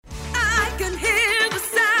can hear the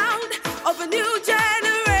sound of a new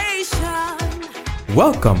generation.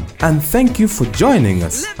 Welcome and thank you for joining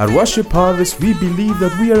us. At Worship Harvest, we believe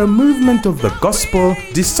that we are a movement of the gospel,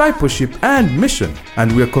 discipleship, and mission,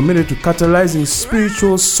 and we are committed to catalyzing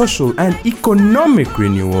spiritual, social, and economic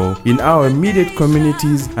renewal in our immediate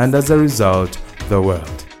communities and, as a result, the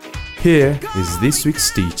world. Here is this week's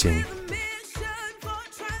teaching.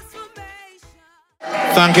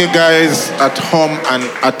 Thank you guys at home and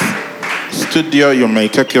at studio. You may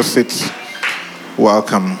take your seats.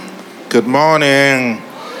 Welcome. Good morning.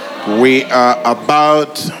 We are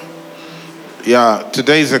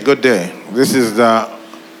today is a good day. This is the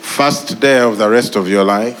first day of the rest of your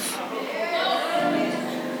life.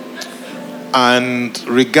 And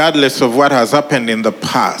regardless of what has happened in the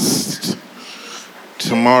past,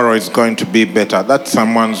 tomorrow is going to be better. That's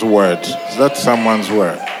someone's word. That's someone's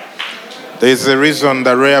word. There's a reason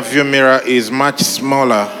the rear view mirror is much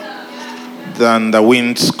smaller than the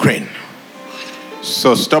windscreen.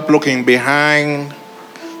 So stop looking behind,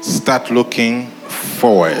 start looking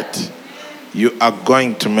forward. You are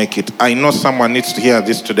going to make it. I know someone needs to hear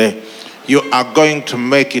this today. You are going to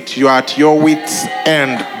make it. You are at your wits'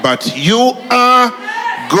 end, but you are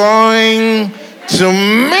going to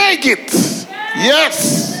make it.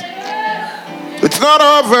 Yes. It's not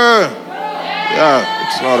over. Yeah,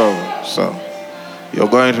 it's not over. So, you're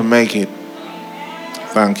going to make it.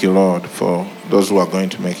 Thank you, Lord, for those who are going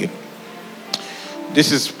to make it.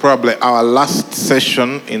 This is probably our last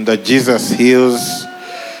session in the Jesus Heals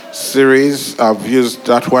series. I've used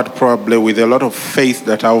that word probably with a lot of faith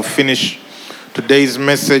that I'll finish today's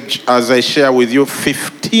message as I share with you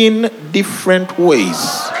 15 different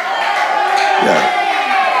ways.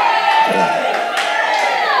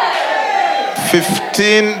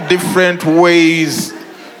 15 different ways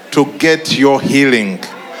to get your healing.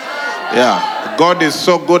 God is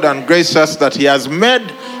so good and gracious that He has made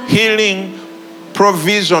healing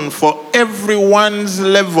provision for everyone's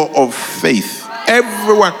level of faith.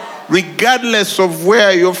 Everyone, regardless of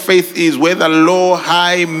where your faith is, whether low,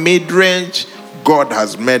 high, mid-range, God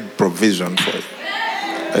has made provision for it.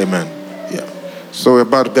 Amen. So we're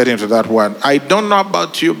about to get into that one. I don't know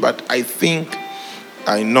about you, but I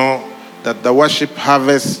know that the Worship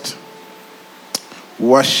Harvest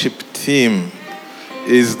worship team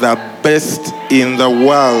is the best in the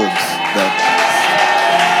world.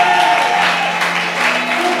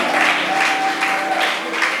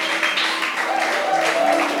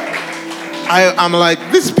 I am like,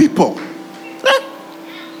 these people,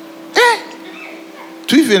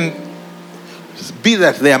 to even be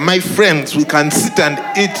that they are my friends, we can sit and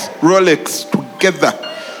eat Rolex together.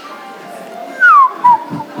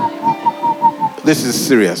 This is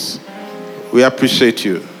serious. We appreciate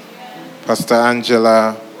you. Pastor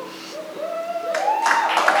Angela,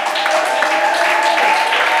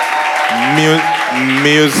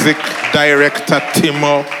 music director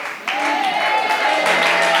Timo,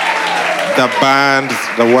 the band,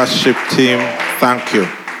 the worship team, thank you.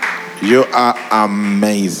 You are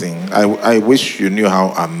amazing. I wish you knew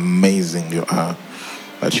how amazing you are.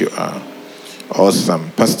 That you are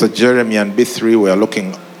awesome. Pastor Jeremy and B3 were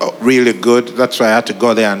looking really good. That's why I had to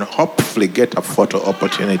go there and hopefully get a photo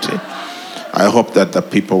opportunity. I hope that the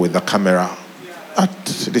people with the camera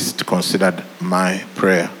at least considered my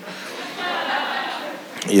prayer.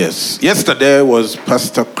 Yes. Yesterday was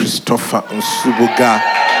Pastor Christopher Nsubuga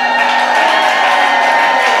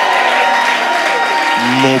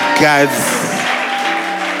Muga's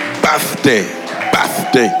birthday.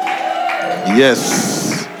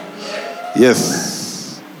 Yes.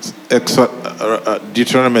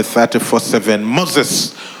 Deuteronomy 34:7.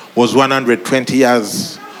 Moses was 120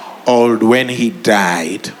 years old when he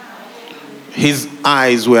died. His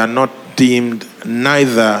eyes were not dimmed,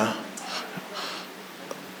 neither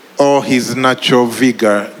or his natural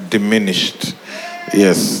vigor diminished.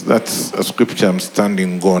 Yes, that's a scripture I'm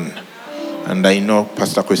standing on. And I know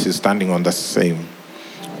Pastor Chris is standing on the same.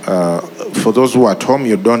 For those who are at home,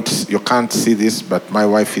 you can't see this, but my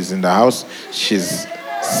wife is in the house. She's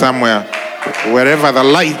somewhere, wherever the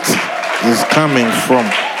light is coming from.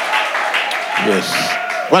 Yes.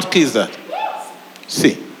 What key is that?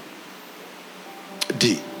 C.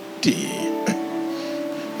 D.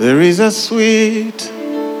 There is a sweet,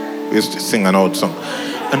 we used to sing an old song,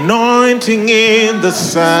 anointing in the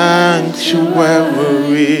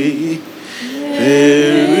sanctuary.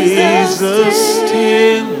 There is a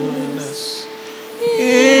stillness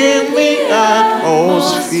in the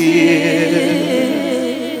atmosphere.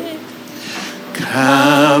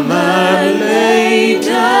 Come and lay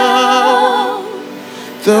down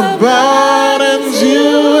the burdens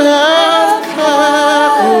you have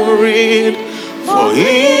carried. carried, for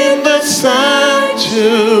in the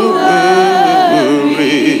sanctuary,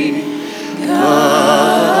 God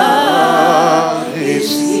is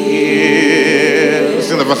here.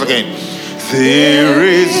 Sing the verse again. There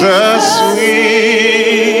is a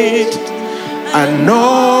sweet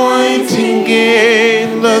anointing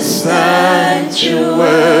in the sanctuary.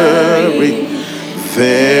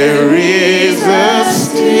 There is a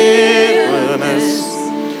stillness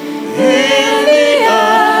in the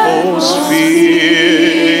atmosphere.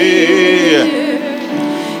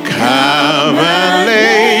 Come and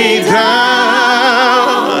lay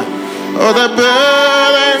down all the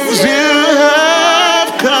burdens you have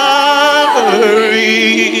carried,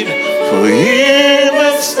 for in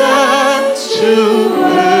the sanctuary,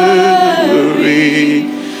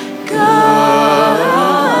 God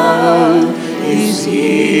is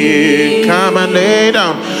here. Come and lay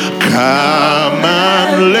down. Come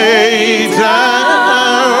and lay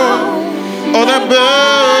down all the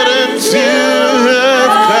burdens you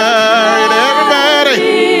have carried. Everybody,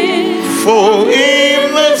 for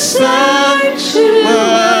in the sanctuary,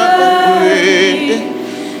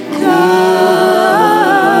 God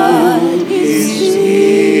is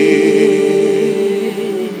here.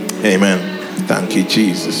 Amen. Thank you,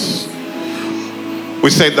 Jesus. We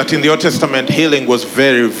said that in the Old Testament, healing was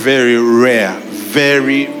very, very rare.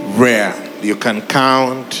 Very rare. You can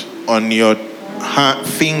count on your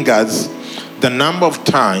fingers the number of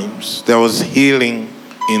times there was healing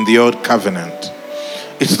in the Old Covenant.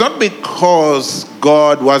 It's not because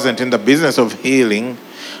God wasn't in the business of healing.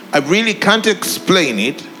 I really can't explain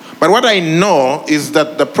it. But what I know is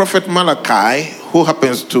that the prophet Malachi, who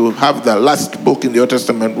happens to have the last book in the Old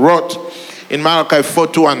Testament, wrote in Malachi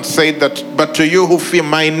 4:2 said that, but to you who fear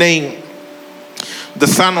my name, the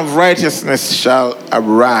Son of Righteousness shall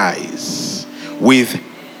arise with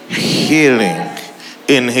healing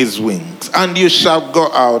in his wings, and you shall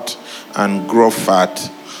go out and grow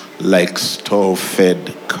fat like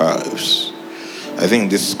store-fed calves. I think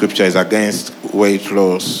this scripture is against weight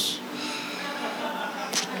loss.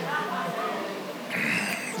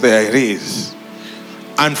 There it is.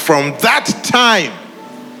 And from that time,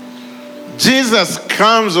 Jesus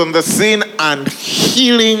comes on the scene and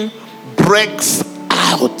healing breaks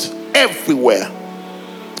out everywhere.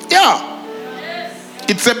 Yeah.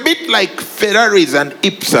 It's a bit like Ferraris and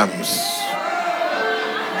Ipsums.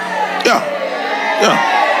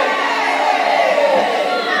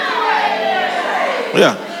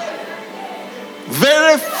 Yeah.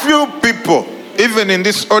 Very few people, even in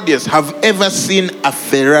this audience, have ever seen a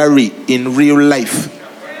Ferrari in real life.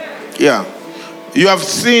 Yeah. You have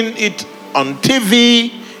seen it on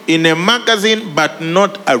TV, in a magazine, but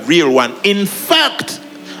not a real one. In fact,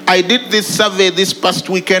 I did this survey this past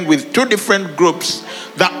weekend with 2 different groups.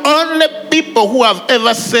 The only people who have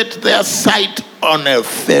ever set their sight on a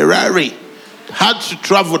Ferrari had to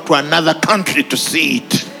travel to another country to see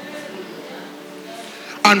it.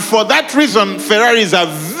 And for that reason, Ferraris are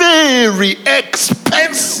very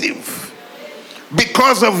expensive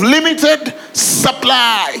because of limited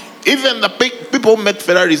supply. Even the people who make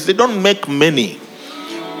Ferraris, they don't make many.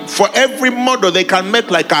 For every model, they can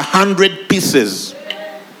make like 100 pieces.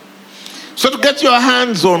 So to get your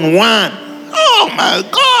hands on one, oh my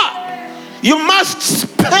God, you must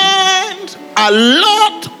spend a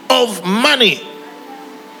lot of money.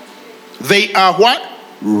 They are what?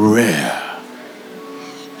 Rare.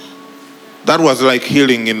 That was like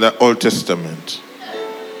healing in the Old Testament.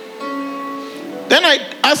 Then I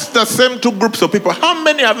asked the same 2 groups of people, how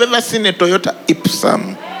many have ever seen a Toyota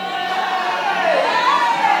Ipsum?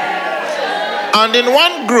 And in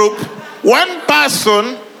one group, one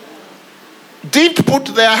person didn't put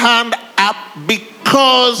their hand up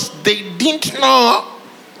because they didn't know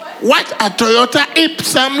what a Toyota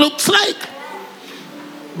Ipsum looks like.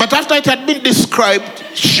 But after it had been described,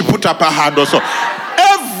 she put up her hand also.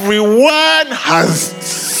 Everyone has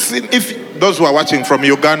seen, if those who are watching from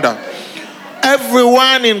Uganda,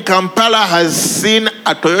 everyone in Kampala has seen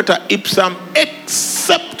a Toyota Ipsum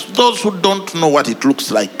except those who don't know what it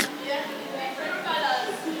looks like.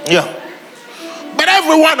 Yeah. But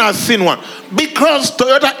everyone has seen one because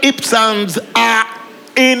Toyota Ipsums are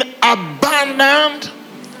in abundant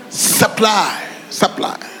supply.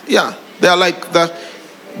 Yeah. They are like the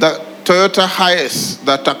Toyota Hiace,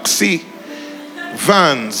 the taxi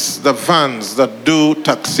vans, the vans that do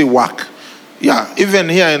taxi work. Yeah, even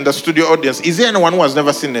here in the studio audience, is there anyone who has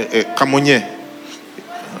never seen a Kamunye?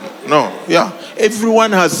 No, yeah.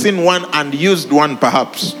 Everyone has seen one and used one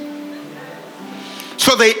perhaps.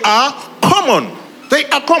 So they are common.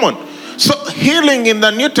 So healing in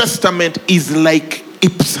the New Testament is like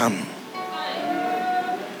Ipsum.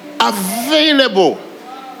 available.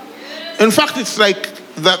 In fact, it's like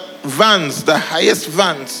the vans, the highest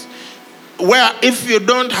vans, where if you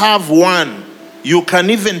don't have one, you can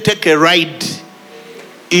even take a ride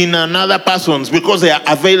in another person's because they are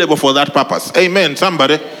available for that purpose. Amen,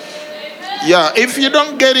 somebody. Yeah, if you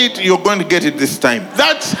don't get it, you're going to get it this time.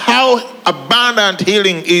 That's how abundant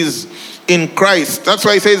healing is in Christ. That's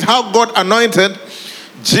why it says how God anointed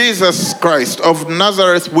Jesus Christ of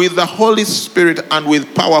Nazareth with the Holy Spirit and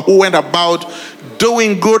with power, who went about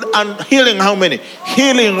doing good and healing how many?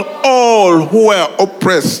 Healing all who were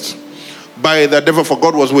oppressed by the devil, for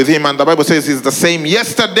God was with him. And the Bible says he's the same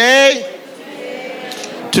yesterday,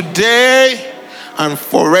 today, and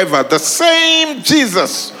forever. The same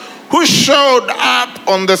Jesus who showed up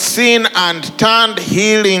on the scene and turned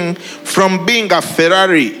healing from being a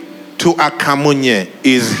Ferrari to a Kamunye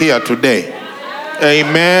is here today.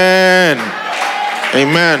 Amen.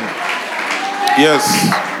 Amen. Yes.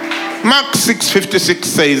 Mark 6:56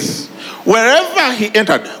 says, wherever he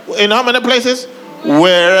entered, in how many places?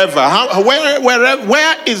 Wherever.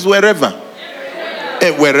 Where is wherever?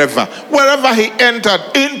 Wherever. Wherever he entered,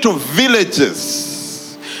 into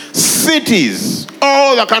villages, cities,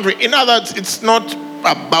 all the country. In other words, it's not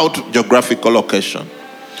about geographical location.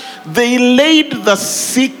 They laid the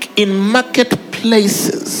sick in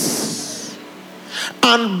marketplaces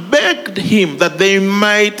and begged him that they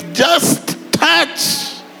might just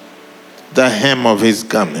touch the hem of his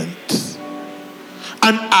garment.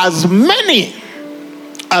 And as many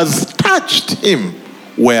as touched him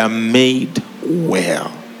were made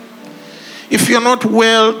well. If you're not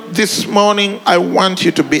well this morning, I want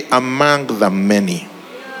you to be among the many.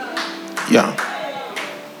 Yeah.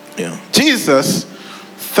 Jesus,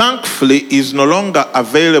 thankfully, is no longer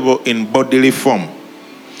available in bodily form.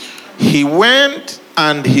 He went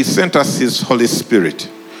and he sent us his Holy Spirit,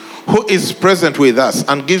 who is present with us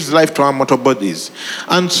and gives life to our mortal bodies.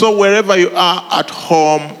 And so wherever you are, at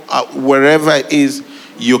home, wherever it is,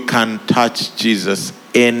 you can touch Jesus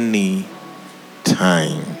any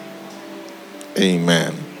time.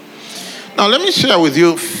 Amen. Now let me share with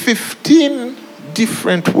you 15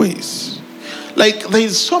 different ways. Like, there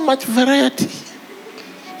is so much variety.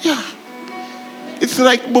 Yeah. It's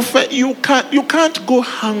like buffet. You can't go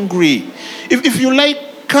hungry. If you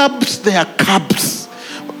like carbs, they are carbs.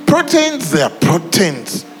 Proteins, they are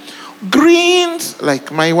proteins. Greens,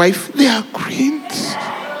 like my wife, they are greens.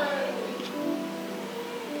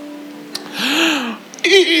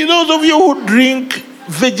 Those of you who drink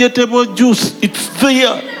vegetable juice, it's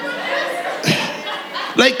there.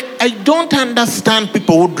 Like, I don't understand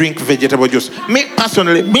people who drink vegetable juice. Me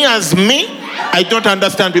personally, I don't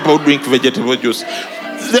understand people who drink vegetable juice.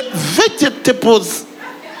 The vegetables,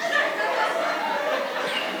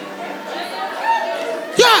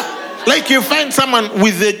 yeah, like you find someone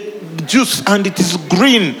with the juice and it is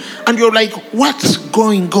green and you're like, what's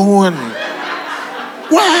going on?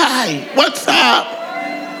 Why? What's up?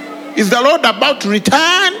 Is the Lord about to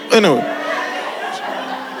return? Anyway.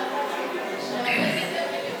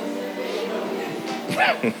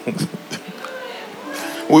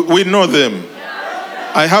 we know them.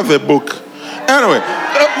 I have a book. Anyway,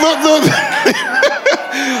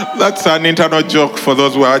 that's an internal joke for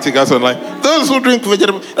those who are watching us online. Those who drink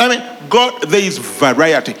vegetables. God, there is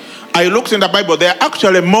variety. I looked in the Bible. There are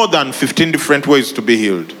actually more than 15 different ways to be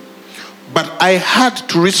healed. But I had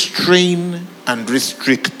to restrain and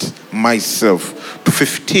restrict myself to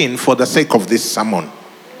 15 for the sake of this sermon.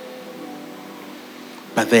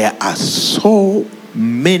 But there are so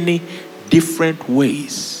many different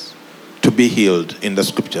ways to be healed in the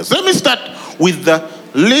scriptures. Let me start with the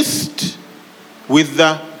list, with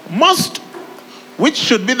the most, which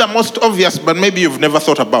should be the most obvious, but maybe you've never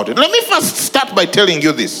thought about it. Let me first start by telling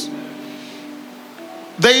you this.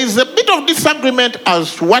 There is a bit of disagreement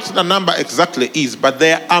as to what the number exactly is, but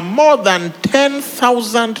there are more than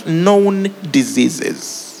 10,000 known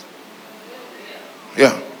diseases.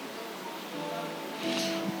 Yeah.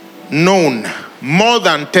 Known, more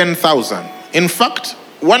than 10,000. In fact,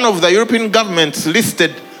 one of the European governments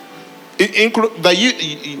listed,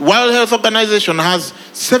 the World Health Organization has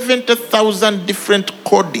 70,000 different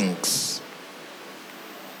codings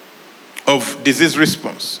of disease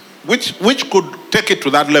response, which could take it to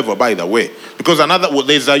that level, by the way. Because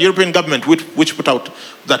there's a European government which put out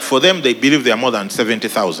that for them, they believe there are more than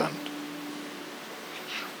 70,000.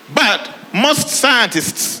 But most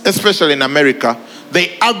scientists, especially in America,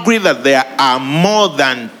 they agree that there are more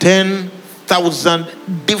than 10,000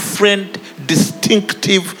 different,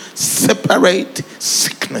 distinctive, separate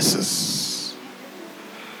sicknesses.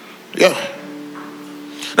 Yeah.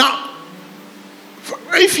 Now,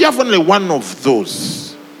 if you have only one of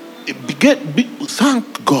those,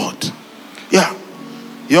 thank God. Yeah.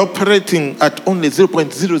 You're operating at only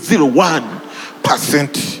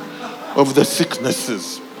 0.001% of the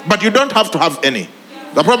sicknesses. But you don't have to have any.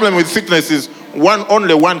 The problem with sickness is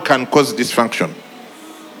only one can cause dysfunction.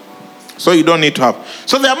 So you don't need to have.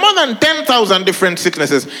 So there are more than 10,000 different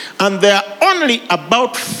sicknesses, and there are only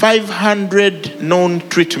about 500 known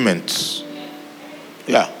treatments.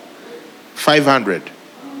 Yeah, 500.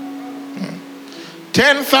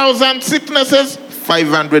 10,000 sicknesses,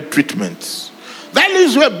 500 treatments. That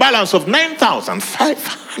leaves you a balance of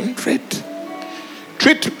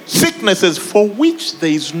 9,500 sicknesses for which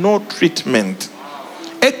there is no treatment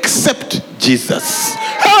except Jesus.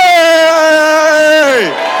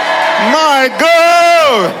 Hey! My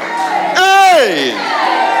God! Hey!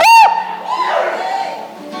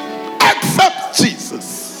 Except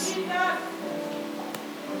Jesus.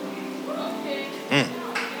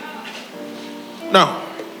 Now,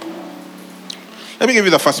 let me give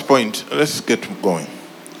you the first point. Let's get going.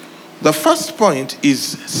 The first point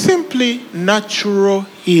is simply natural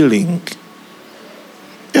healing.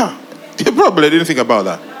 Yeah, you probably didn't think about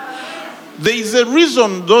that. There is a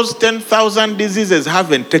reason those 10,000 diseases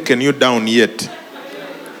haven't taken you down yet.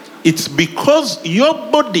 It's because your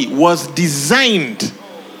body was designed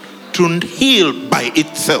to heal by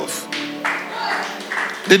itself.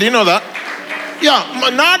 Did you know that? Yeah,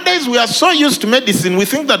 nowadays we are so used to medicine, we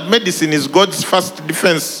think that medicine is God's first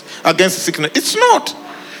defense against sickness. It's not.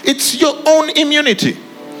 It's your own immunity.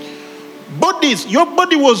 Your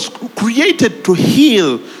body was created to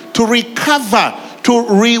heal, to recover,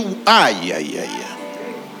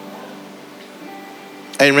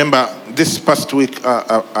 I remember this past week,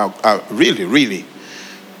 a really, really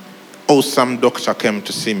awesome doctor came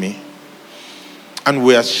to see me. And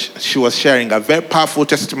she was sharing a very powerful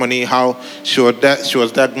testimony how she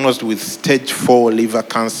was diagnosed with stage 4 liver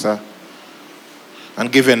cancer.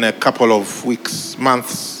 And given a couple of weeks,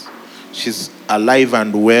 months, she's alive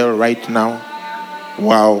and well right now.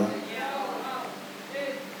 Wow.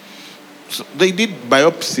 So they did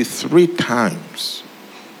biopsy 3 times.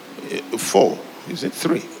 4, is it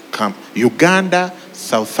 3? Uganda,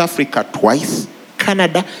 South Africa twice,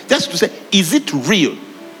 Canada, just to say, is it real?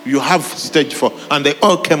 You have stage 4. And they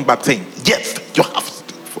all came back saying, yes, you have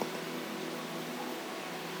stage 4.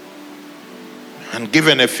 And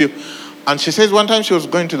given a few. And she says one time she was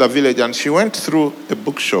going to the village and she went through a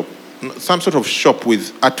bookshop, some sort of shop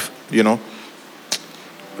with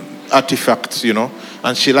artifacts,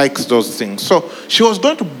 and she likes those things. So she was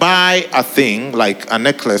going to buy a thing, like a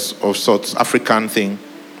necklace of sorts, African thing.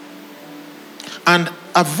 And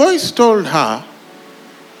a voice told her,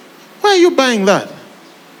 why are you buying that?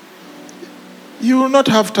 You will not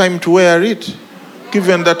have time to wear it,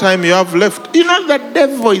 given the time you have left. You know, the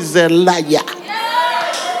devil is a liar.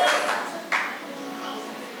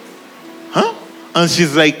 Huh? And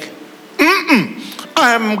she's like,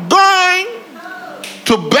 I'm going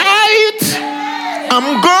to buy it.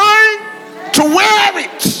 I'm going to wear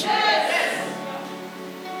it.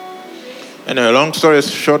 Anyway, long story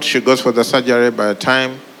short, she goes for the surgery. By the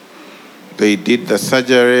time they did the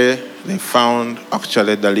surgery, they found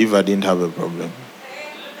actually the liver didn't have a problem.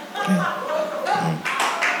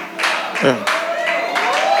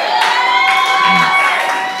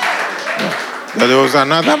 But there was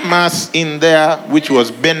another mass in there which was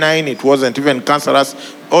benign. It wasn't even cancerous.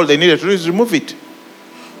 All they needed to do is remove it.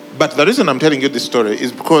 But the reason I'm telling you this story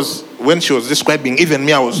is because when she was describing, even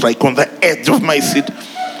me, I was like on the edge of my seat.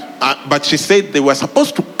 But she said they were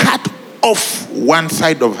supposed to cut off one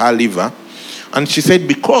side of her liver. And she said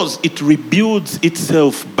because it rebuilds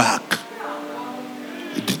itself back.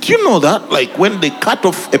 Did you know that? Like when they cut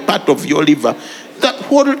off a part of your liver,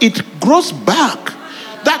 it grows back.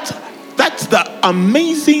 That's the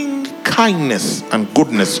amazing kindness and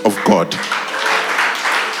goodness of God.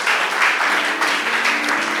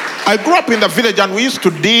 I grew up in the village and we used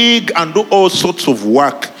to dig and do all sorts of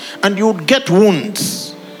work. And you would get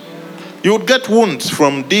wounds. You would get wounds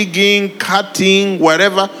from digging, cutting,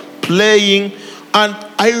 whatever, playing. And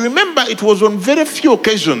I remember it was on very few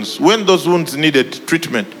occasions when those wounds needed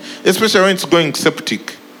treatment, especially when it's going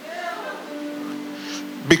septic.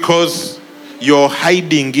 Because you're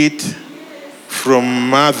hiding it from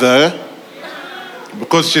mother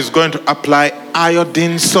because she's going to apply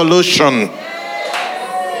iodine solution.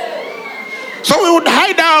 So we would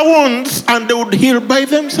hide our wounds and they would heal by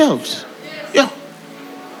themselves. Yeah.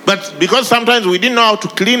 But because sometimes we didn't know how to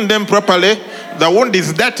clean them properly, the wound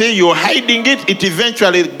is dirty, you're hiding it, it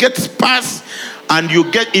eventually gets past and you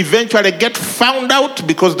eventually get found out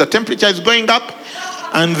because the temperature is going up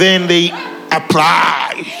and then they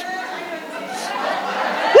apply.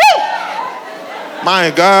 Woo!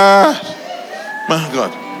 My God. My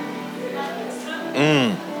God.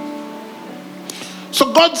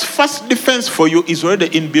 So God's first defense for you is already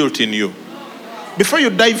inbuilt in you. Before you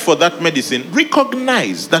dive for that medicine,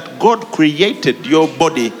 recognize that God created your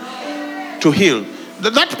body to heal.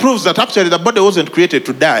 That proves that actually the body wasn't created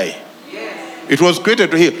to die. It was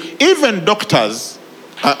created to heal. Even doctors,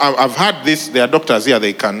 I've had this, there are doctors here,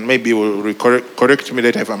 they can maybe will correct me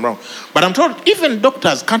later if I'm wrong. But I'm told even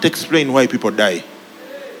doctors can't explain why people die.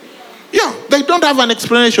 Yeah, they don't have an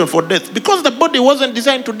explanation for death because the body wasn't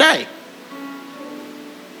designed to die.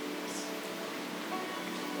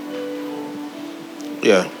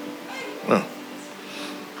 Yeah. No.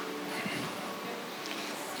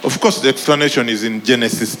 Of course, the explanation is in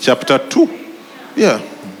Genesis chapter 2. Yeah.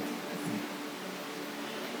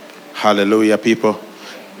 Hallelujah, people.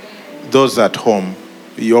 Those at home,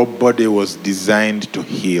 your body was designed to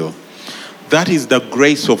heal. That is the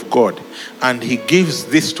grace of God. And He gives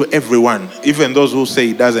this to everyone, even those who say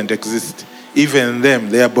it doesn't exist. Even them,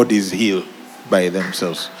 their bodies heal by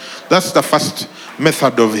themselves. That's the first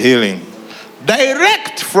method of healing.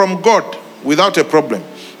 Direct from God without a problem.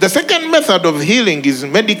 The second method of healing is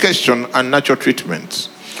medication and natural treatments.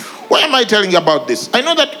 Why am I telling you about this? I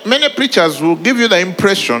know that many preachers will give you the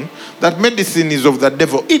impression that medicine is of the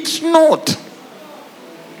devil. It's not.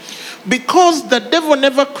 Because the devil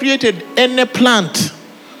never created any plant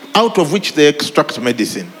out of which they extract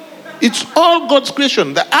medicine. It's all God's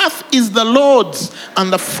creation. The earth is the Lord's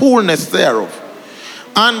and the fullness thereof.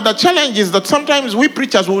 And the challenge is that sometimes we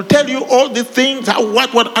preachers will tell you all these things,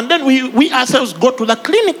 what, and then we ourselves go to the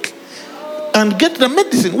clinic and get the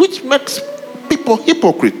medicine, which makes people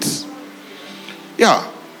hypocrites.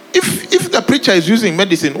 Yeah. If the preacher is using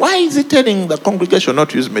medicine, why is he telling the congregation not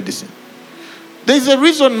to use medicine? There's a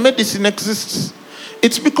reason medicine exists.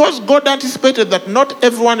 It's because God anticipated that not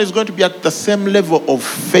everyone is going to be at the same level of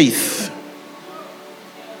faith.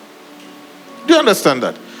 Do you understand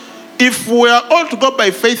that? If we are all to go by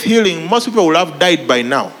faith healing, most people will have died by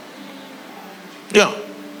now. Yeah.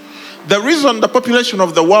 The reason the population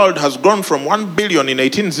of the world has grown from 1 billion in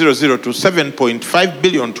 1800 to 7.5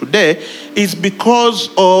 billion today is because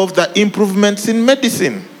of the improvements in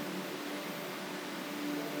medicine.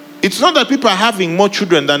 It's not that people are having more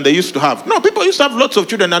children than they used to have. No, people used to have lots of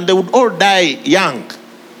children and they would all die young.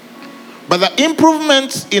 But the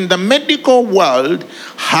improvements in the medical world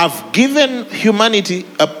have given humanity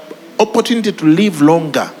an opportunity to live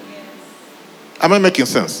longer. Am I making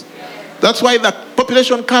sense? That's why the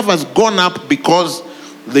population curve has gone up, because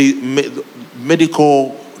the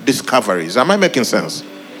medical discoveries. Am I making sense?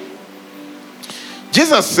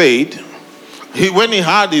 Jesus said,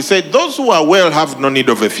 he said, those who are well have no need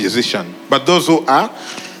of a physician, but those who are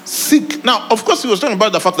sick. Now, of course, he was talking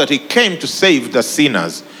about the fact that he came to save the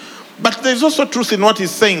sinners. But there's also truth in what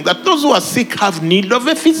he's saying, that those who are sick have need of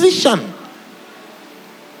a physician.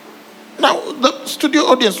 Now, the studio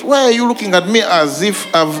audience, why are you looking at me as if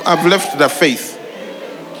I've left the faith?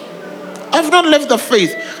 I've not left the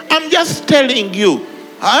faith. I'm just telling you.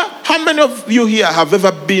 How many of you here have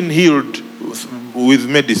ever been healed with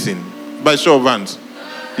medicine? By show of hands.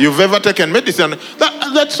 You've ever taken medicine?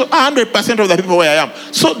 That's 100% of the people where I am.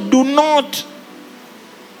 So do not.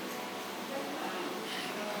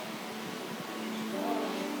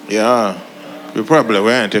 Yeah. You probably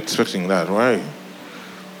weren't expecting that, right?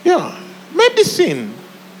 Yeah. Medicine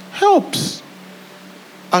helps.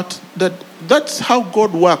 That's how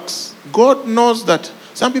God works. God knows that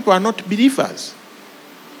some people are not believers.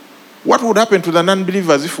 What would happen to the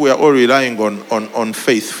non-believers if we are all relying on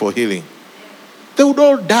faith for healing? They would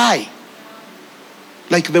all die.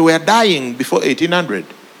 Like they were dying before 1800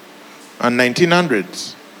 and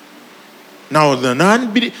 1900s. Now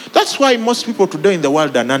that's why most people today in the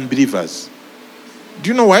world are non-believers. Do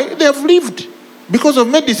you know why? They have lived because of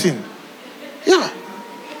medicine. Yeah.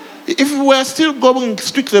 If we were still going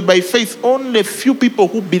strictly by faith, only a few people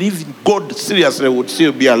who believe in God seriously would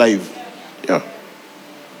still be alive. Yeah.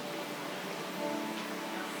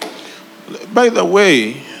 By the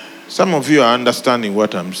way, some of you are understanding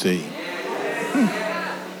what I'm saying.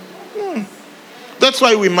 That's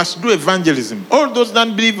why we must do evangelism. All those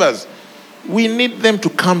non-believers, we need them to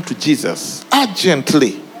come to Jesus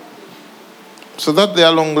urgently, so that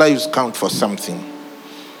their long lives count for something.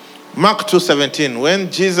 Mark 2:17, when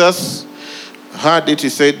Jesus heard it, he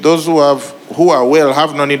said, those who are well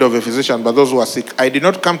have no need of a physician, but those who are sick. I did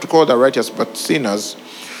not come to call the righteous, but sinners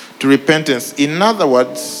to repentance. In other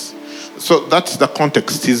words, So that's the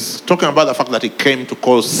context. He's talking about the fact that he came to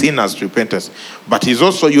call sinners to repentance. But he's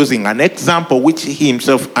also using an example which he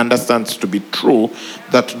himself understands to be true,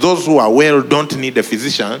 that those who are well don't need a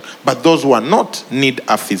physician, but those who are not need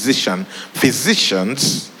a physician.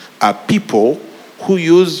 Physicians are people who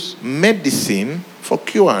use medicine for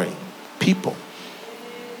curing people.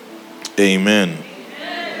 Amen.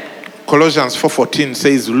 Colossians 4:14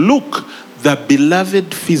 says, "Look, the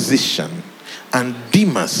beloved physician and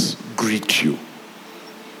Demas greet you."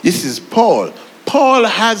 This is Paul. Paul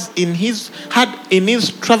had in his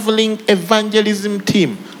traveling evangelism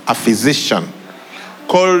team a physician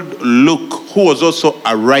called Luke, who was also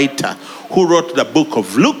a writer, who wrote the book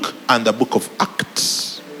of Luke and the book of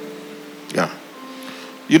Acts. Yeah.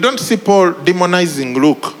 You don't see Paul demonizing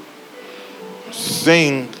Luke,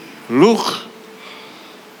 saying, "Luke,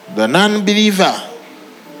 the non-believer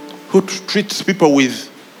who treats people with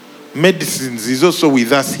medicines, is also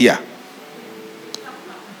with us here."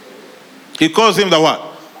 He calls him the what?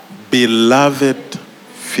 Beloved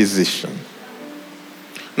physician.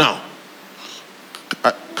 Now,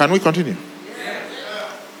 can we continue?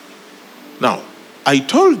 Now, I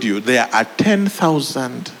told you there are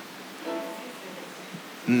 10,000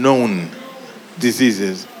 known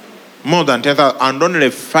diseases, more than 10,000, and only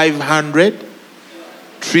 500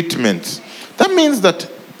 treatments. That means that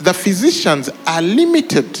the physicians are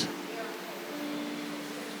limited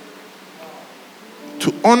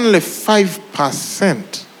to only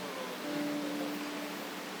 5%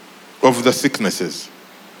 of the sicknesses.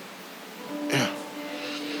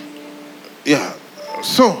 Yeah.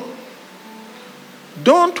 So,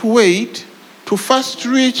 don't wait to first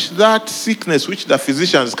reach that sickness which the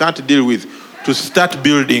physicians can't deal with to start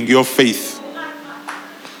building your faith.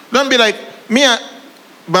 Don't be like,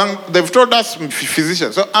 they've told us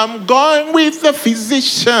physicians, so I'm going with the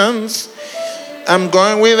physicians. I'm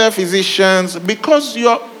going with the physicians, because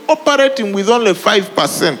you're operating with only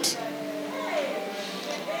 5%.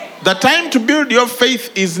 The time to build your faith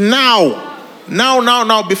is now.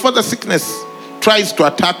 Now, before the sickness tries to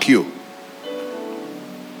attack you.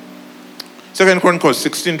 2 Chronicles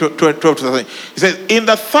 16:12-13. He says, "In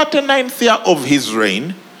the 39th year of his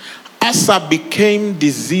reign, Asa became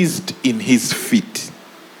diseased in his feet,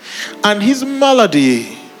 and his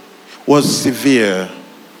malady was severe.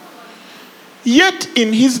 Yet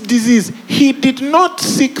in his disease, he did not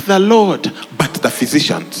seek the Lord, but the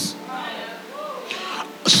physicians."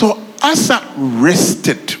 So Asa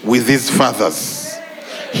rested with his fathers.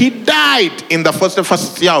 He died in the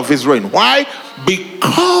first year of his reign. Why?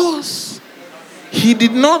 Because he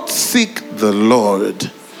did not seek the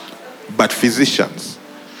Lord, but physicians.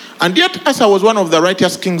 And yet Asa was one of the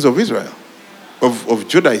righteous kings of Israel, of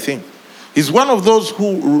Judah, I think. He's one of those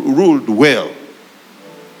who ruled well.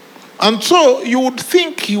 And so you would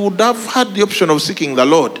think he would have had the option of seeking the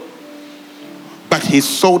Lord. But he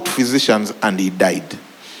sought physicians and he died.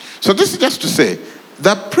 So this is just to say,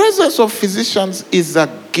 the presence of physicians is a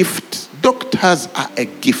gift. Doctors are a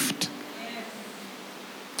gift.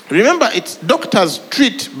 Remember, it's doctors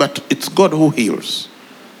treat, but it's God who heals.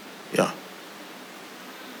 Yeah.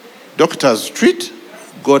 Doctors treat,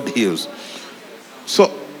 God heals.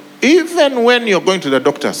 So even when you're going to the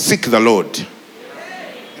doctor, seek the Lord.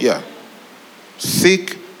 Yeah.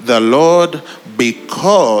 Seek the Lord,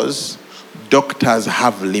 because doctors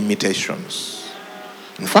have limitations.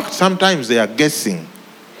 In fact, sometimes they are guessing.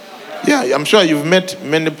 Yeah, I'm sure you've met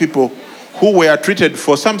many people who were treated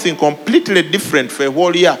for something completely different for a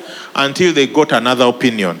whole year until they got another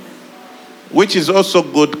opinion, which is also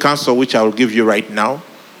good counsel, which I will give you right now.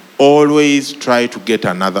 Always try to get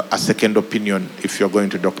a second opinion if you're going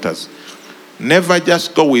to doctors. Never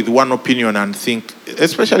just go with one opinion and think,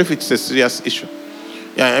 especially if it's a serious issue.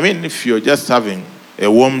 Yeah, I mean, if you're just having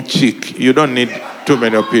a warm cheek, you don't need too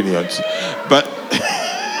many opinions. But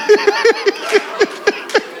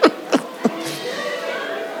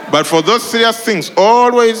but for those serious things,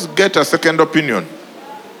 always get a second opinion.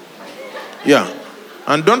 Yeah.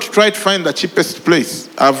 And don't try to find the cheapest place.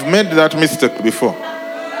 I've made that mistake before.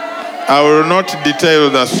 I will not detail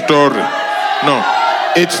the story. No.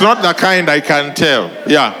 It's not the kind I can tell.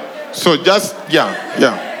 Yeah. So just,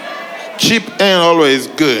 yeah. Cheap ain't always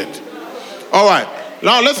good. All right.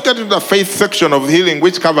 Now let's get into the faith section of healing,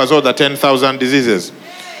 which covers all the 10,000 diseases.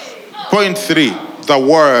 Point 3, the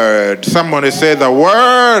word. Somebody say the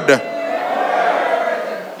word.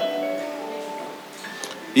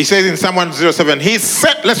 He says in Psalm 107, he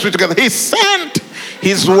sent, let's read together, he sent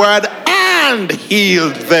his word and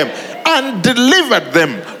healed them and delivered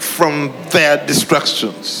them from their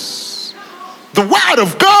destructions. The word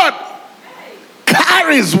of God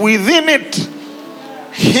carries within it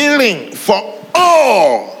healing for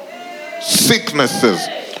all sicknesses.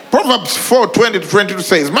 Proverbs 4:20-22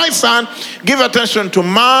 says, my son, give attention to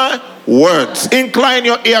my words. Incline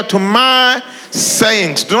your ear to my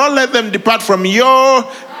sayings. Do not let them depart from your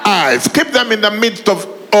eyes. Keep them in the midst of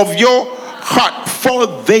your heart, for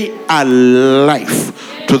they are life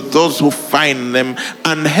to those who find them,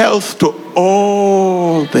 and health to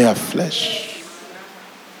all their flesh.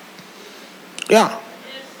 Yeah.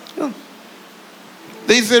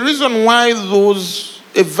 There is a reason why those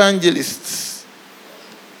evangelists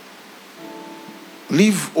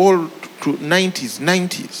live all to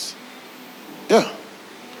 90s. Yeah.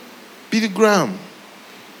 Billy Graham,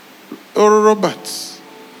 Oral Roberts,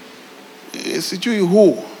 Sijui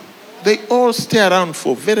who, they all stay around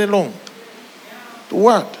for very long. The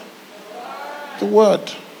word.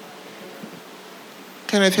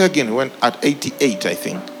 Kenneth Hagin went at 88, I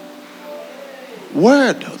think.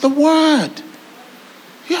 The word.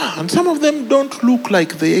 Yeah, and some of them don't look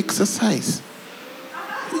like they exercise.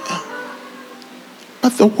 Yeah.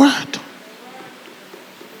 But the word.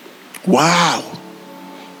 Wow.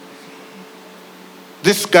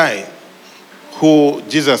 This guy who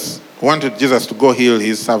wanted Jesus to go heal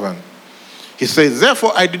his servant. He says,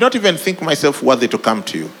 therefore, I did not even think myself worthy to come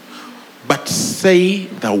to you. But say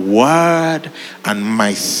the word, and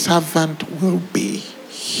my servant will be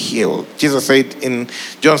healed. Jesus said in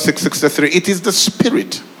John 6:63, it is the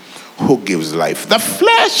Spirit who gives life. The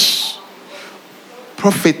flesh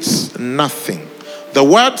profits nothing. The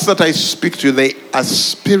words that I speak to you, they are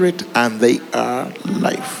spirit and they are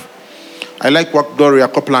life. I like what Gloria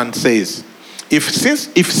Copeland says. If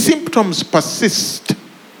symptoms persist,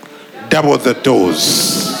 double the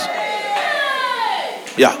dose.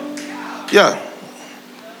 Yeah.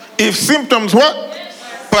 If symptoms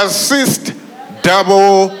persist,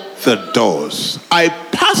 double the dose. I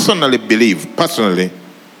personally believe,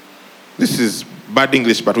 this is bad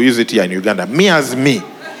English, but we use it here in Uganda. Me,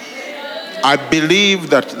 I believe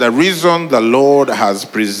that the reason the Lord has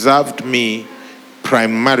preserved me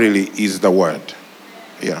primarily is the word.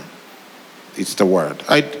 Yeah. It's the word.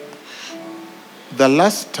 The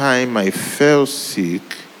last time I fell sick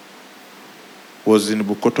was in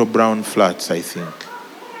Bukoto Brown Flats, I think.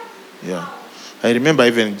 Yeah. I remember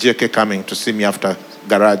even JK coming to see me after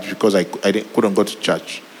garage because I couldn't go to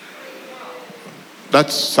church.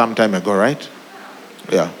 That's some time ago, right?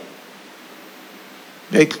 Yeah.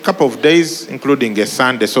 A couple of days, including a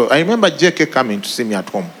Sunday. So I remember JK coming to see me at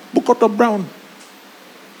home. Bukoto Brown.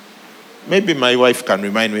 Maybe my wife can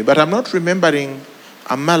remind me, but I'm not remembering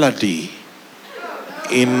a malady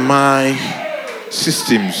in my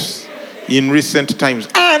systems in recent times.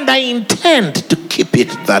 And I intend to keep it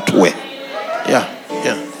that way.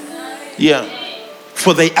 Yeah.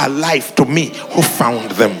 For they are life to me who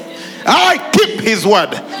found them. I keep his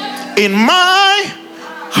word in my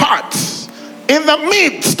heart, in the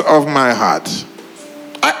midst of my heart.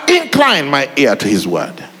 I incline my ear to his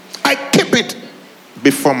word. I keep it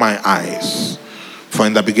before my eyes. For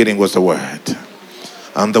in the beginning was the Word,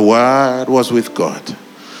 and the Word was with God,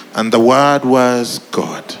 and the Word was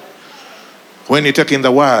God. When you take in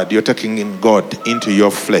the Word, you're taking in God into your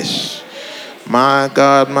flesh. My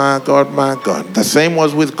God, my God, my God. The same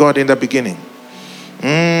was with God in the beginning.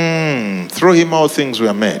 Through him all things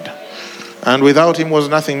were made, and without him was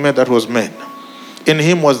nothing made that was made. In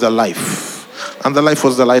him was the life, and the life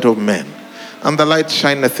was the light of men. And the light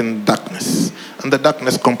shineth in darkness, and the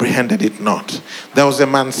darkness comprehended it not. There was a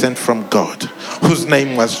man sent from God, whose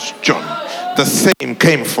name was John. The same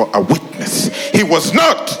came for a witness. He was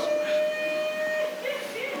not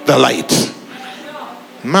the light.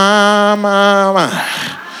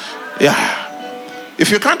 Yeah.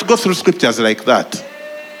 If you can't go through scriptures like that,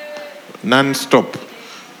 non-stop,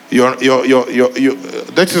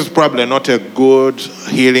 that is probably not a good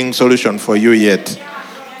healing solution for you yet.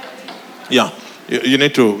 Yeah, you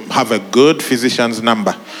need to have a good physician's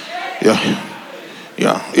number.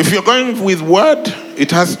 Yeah. If you're going with word,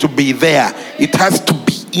 it has to be there. It has to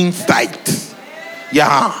be inside.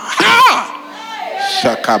 Yeah.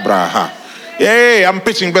 Shakabraha. Hey, I'm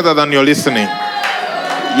pitching better than you're listening.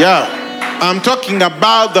 Yeah. I'm talking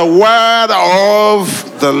about the word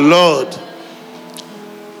of the Lord.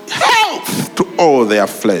 Health to all their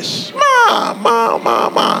flesh.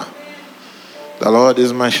 The Lord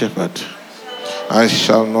is my shepherd. I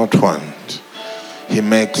shall not want. He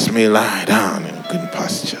makes me lie down in green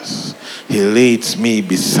pastures. He leads me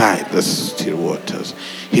beside the still waters.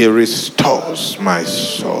 He restores my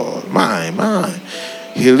soul. My.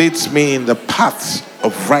 He leads me in the paths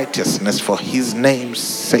of righteousness for his name's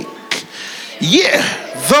sake. Yeah,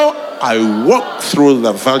 though I walk through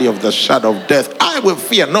the valley of the shadow of death, I will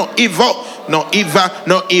fear no evil, no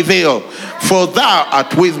evil. For thou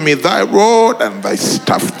art with me, thy rod and thy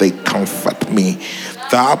staff, they comfort me.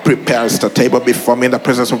 Thou preparest a table before me in the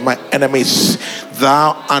presence of my enemies.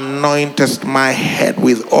 Thou anointest my head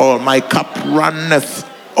with oil. My cup runneth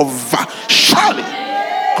over. Surely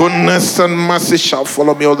goodness and mercy shall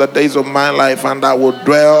follow me all the days of my life, and I will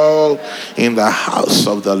dwell in the house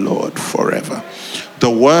of the Lord forever. The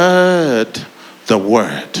word.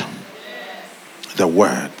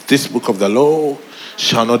 This book of the law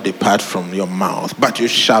shall not depart from your mouth, but you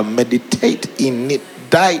shall meditate in it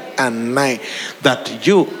day and night, that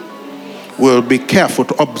you will be careful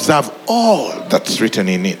to observe all that's written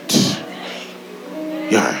in it.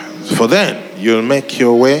 Yeah, for then you'll make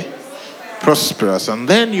your way prosperous, and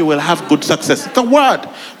then you will have good success. The word.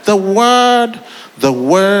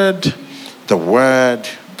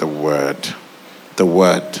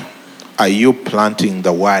 Are you planting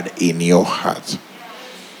the word in your heart?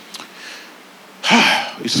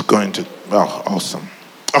 It's going to, awesome.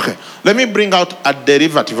 Okay, let me bring out a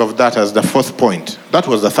derivative of that as the fourth point. That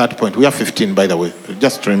was the third point. We have 15, by the way,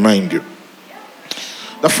 just to remind you.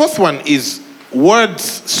 The fourth one is words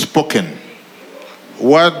spoken.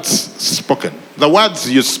 Words spoken. The words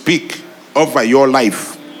you speak over your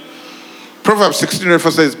life. Proverbs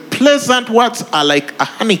 16:4 says, pleasant words are like a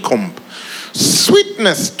honeycomb,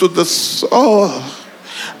 sweetness to the soul,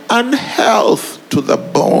 and health to the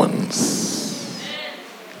bones.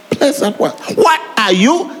 Pleasant words. What are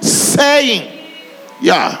you saying?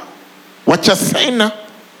 Yeah. What you're saying now?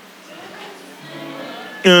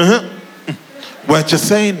 What you're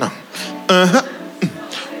saying now?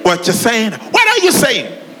 What you're saying? What are you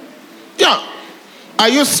saying? Yeah. Are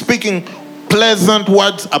you speaking pleasant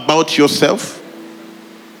words about yourself?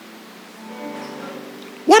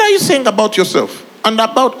 What are you saying about yourself and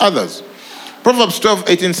about others? Proverbs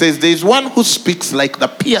 12:18 says, there is one who speaks like the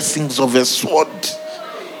piercings of a sword.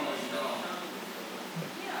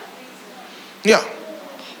 Yeah.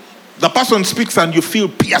 The person speaks and you feel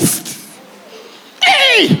pierced.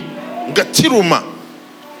 Hey! Gachiruma.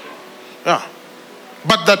 Yeah.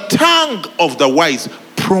 But the tongue of the wise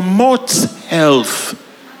promotes health.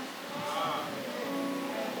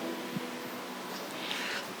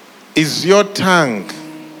 Is your tongue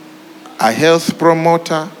a health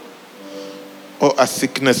promoter or a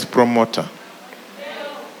sickness promoter?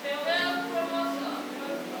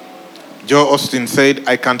 Joe Austin said,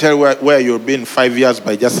 I can tell where you've been 5 years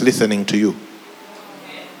by just listening to you.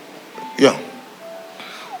 Yeah.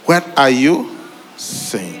 What are you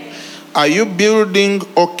saying? Are you building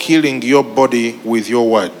or killing your body with your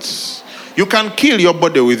words? You can kill your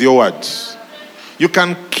body with your words. You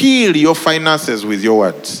can kill your finances with your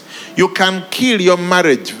words. You can kill your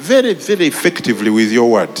marriage very, very effectively with your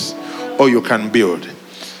words. Or you can build.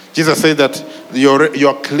 Jesus said that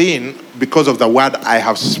you're clean because of the word I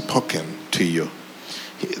have spoken to you.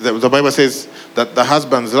 The Bible says that the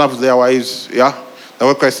husbands love their wives, yeah? The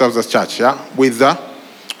way Christ loves the church, yeah? With the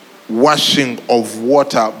washing of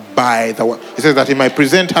water by the word. He says that he might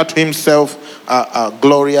present her to himself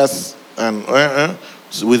glorious and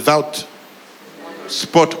without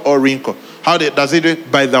spot or wrinkle. How does he do it?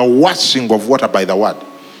 By the washing of water by the word.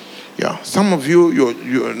 Yeah. Some of you,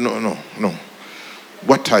 no.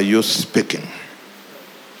 What are you speaking?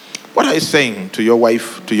 What are you saying to your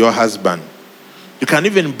wife, to your husband? You can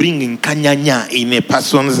even bring in kanyanya in a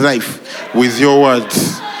person's life with your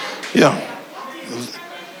words. Yeah.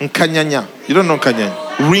 Kanyanya. You don't know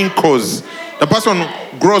kanyanya. Wrinkles. The person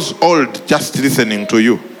grows old just listening to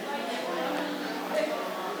you.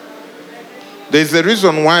 There's a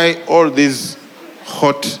reason why all these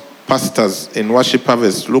hot pastors in Worship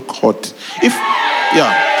Harvest look hot.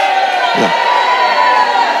 Yeah,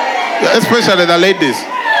 especially the ladies.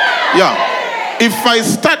 Yeah. If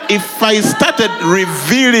I started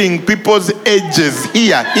revealing people's ages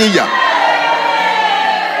here.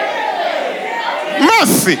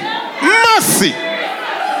 Mercy.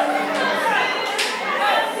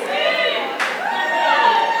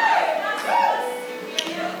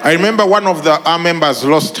 I remember one of our members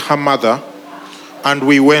lost her mother, and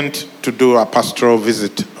we went to do a pastoral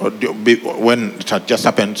visit when it had just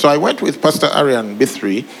happened. So I went with Pastor Arian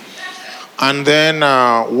Bithri, and then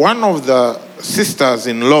one of the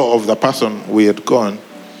sisters-in-law of the person we had gone,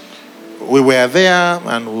 we were there,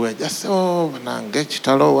 and we were just,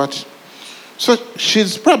 what? So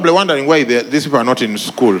she's probably wondering why these people are not in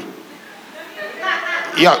school.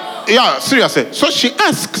 Yeah, seriously. So she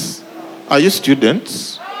asks, are you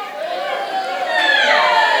students?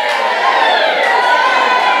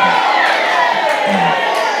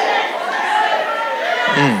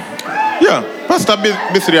 Pastor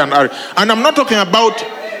B3 and Ari. And I'm not talking about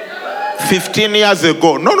 15 years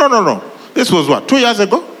ago. No. This was what? 2 years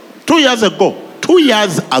ago? 2 years ago. 2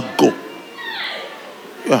 years ago.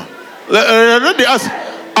 Yeah. Let me ask,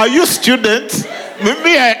 are you students?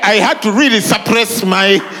 Maybe I had to really suppress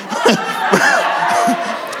my...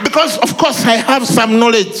 because, of course, I have some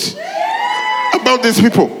knowledge about these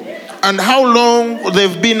people and how long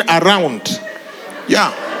they've been around.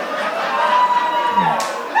 Yeah.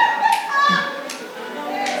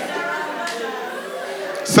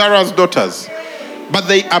 Sarah's daughters. But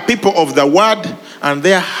they are people of the word and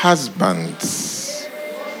their husbands.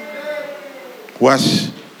 Wash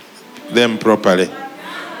them properly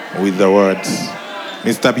with the words.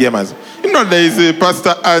 Mr. Biemas. You know, there is a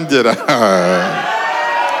Pastor Angela.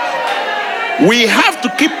 We have to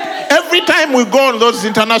keep, every time we go on those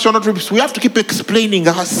international trips, we have to keep explaining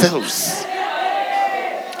ourselves.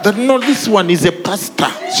 That no, this one is a pastor.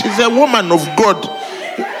 She's a woman of God.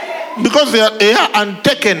 Because they are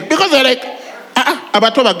untaken. Because they're like,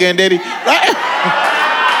 abatoba genderi.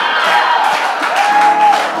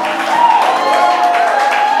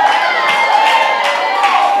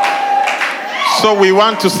 So we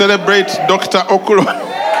want to celebrate Dr. Okulo.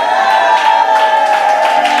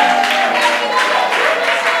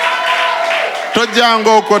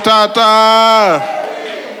 Tojango Kotata.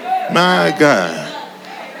 My God.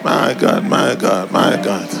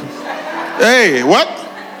 Hey, what?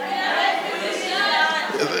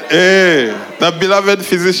 Hey, the beloved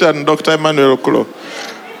physician, Dr. Emmanuel Okulo,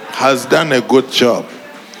 has done a good job.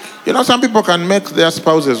 You know, some people can make their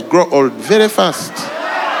spouses grow old very fast.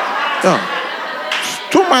 Yeah.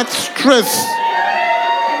 Too much stress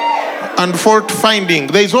and fault finding.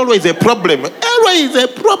 There is always a problem. Always a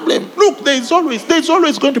problem. Look, there's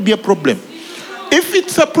always going to be a problem. If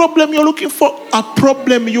it's a problem you're looking for, a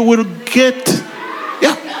problem you will get.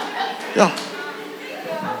 Yeah.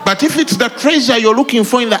 But if it's the treasure you're looking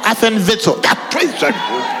for in the earthen vessel, that treasure.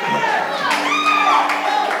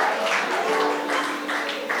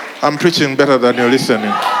 I'm preaching better than you're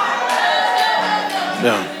listening.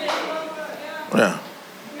 Yeah.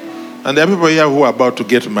 And there are people here who are about to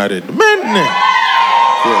get married. Men.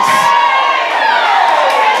 Yes.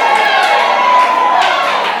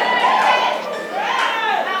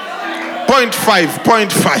 Point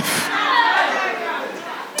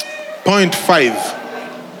five.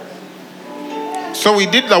 So we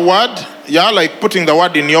did the word, like putting the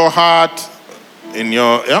word in your heart,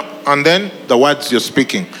 and then the words you're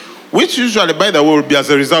speaking, which usually, by the way, will be as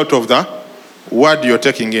a result of the word you're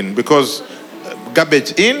taking in, because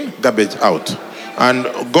garbage in, garbage out, and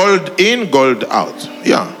gold in, gold out.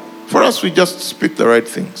 Yeah. For us, we just speak the right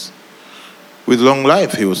things. With long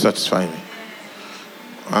life, he will satisfy me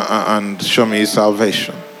and show me his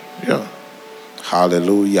salvation. Yeah.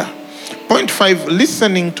 Hallelujah. Point 5,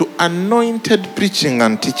 listening to anointed preaching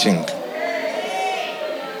and teaching.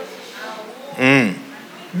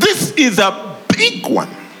 This is a big one.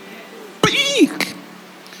 Big.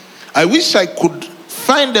 I wish I could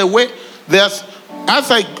find a way. As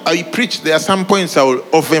I preach, there are some points I will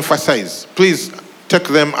overemphasize. Please take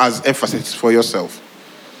them as emphasis for yourself.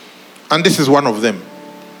 And this is one of them.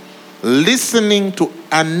 Listening to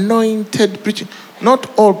anointed preaching.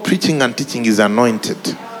 Not all preaching and teaching is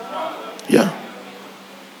anointed. Yeah.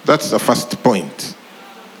 That's the first point.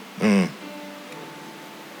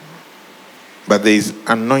 But there is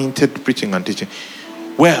anointed preaching and teaching,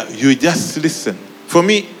 where you just listen. For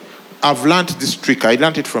me, I've learned this trick. I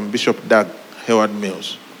learned it from Bishop Doug Howard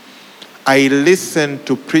Mills. I listen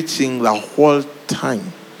to preaching the whole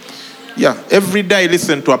time. Yeah, every day I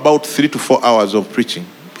listen to about 3 to 4 hours of preaching.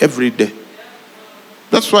 Every day.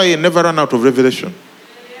 That's why I never run out of revelation.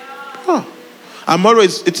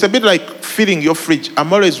 It's a bit like filling your fridge.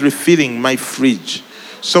 I'm always refilling my fridge.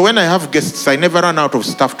 So when I have guests, I never run out of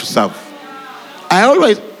stuff to serve.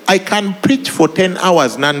 I can preach for 10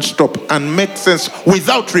 hours non-stop and make sense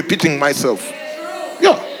without repeating myself.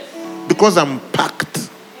 Yeah. Because I'm packed.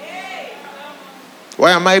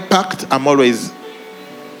 Why am I packed? I'm always...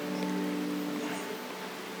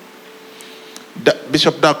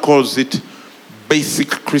 Bishop Doug calls it basic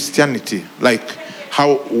Christianity. Like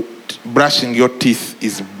how brushing your teeth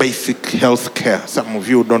is basic health care. Some of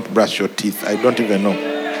you don't brush your teeth. I don't even know.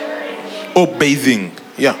 Or bathing.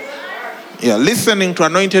 Yeah. Listening to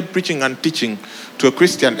anointed preaching and teaching to a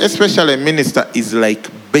Christian, especially a minister, is like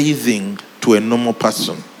bathing to a normal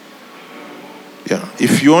person. Yeah.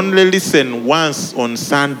 If you only listen once on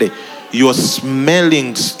Sunday, you're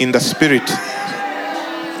smelling in the spirit.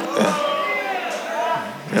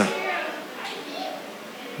 Yeah.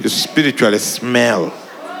 You spiritually smell.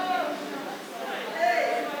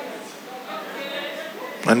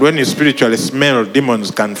 And when you spiritually smell,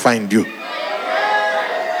 demons can find you.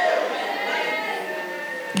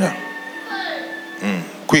 Yeah.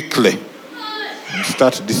 Quickly. And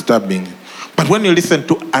start disturbing you. But when you listen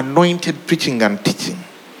to anointed preaching and teaching,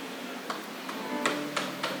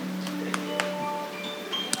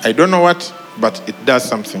 I don't know what, but it does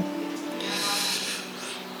something.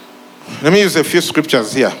 Let me use a few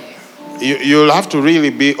scriptures here. You'll have to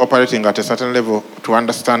really be operating at a certain level to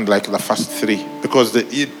understand like the first three, because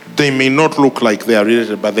they may not look like they are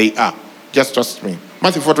related, but they are. Just trust me.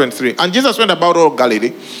 Matthew 4:23. And Jesus went about all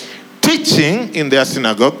Galilee, teaching in their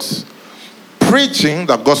synagogues, preaching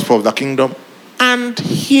the gospel of the kingdom, and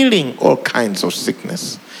healing all kinds of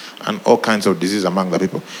sickness and all kinds of disease among the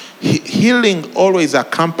people. Healing always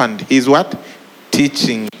accompanied his what?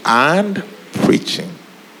 Teaching and preaching.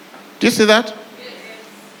 Do you see that?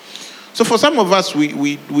 So for some of us,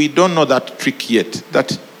 we don't know that trick yet.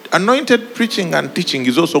 That anointed preaching and teaching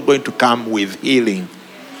is also going to come with healing.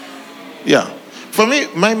 Yeah. For me,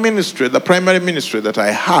 my ministry, the primary ministry that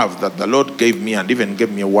I have, that the Lord gave me and even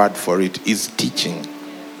gave me a word for it, is teaching.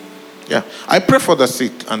 Yeah. I pray for the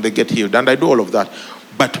sick and they get healed, and I do all of that.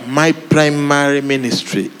 But my primary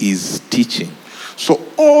ministry is teaching. So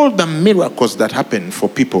all the miracles that happen for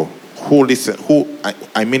people who listen, who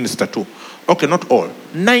I minister to, okay, not all,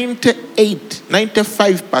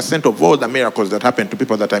 95% of all the miracles that happen to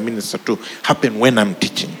people that I minister to happen when I'm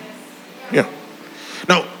teaching. Yeah.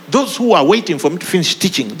 Now, those who are waiting for me to finish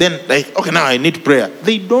teaching, then like, okay, now I need prayer.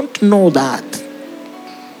 They don't know that.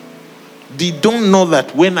 They don't know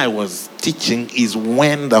that when I was teaching is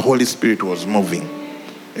when the Holy Spirit was moving.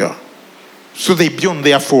 Yeah. So they be on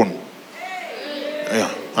their phone. Yeah.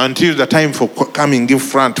 Until the time for coming in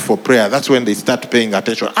front for prayer, that's when they start paying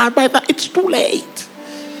attention. And by that, it's too late.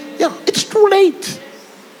 Yeah, it's too late.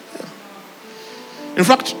 Yeah. In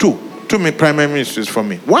fact, two primary ministries for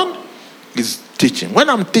me. One is teaching. When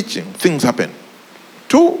I'm teaching, things happen.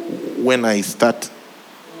 Two, when I start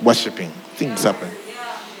worshiping, things happen.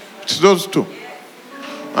 It's those two.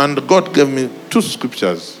 And God gave me two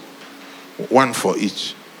scriptures, one for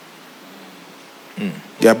each.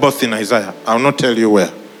 They are both in Isaiah. I'll not tell you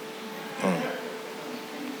where.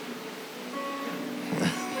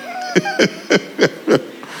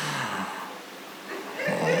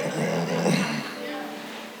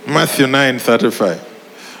 Matthew 9:35.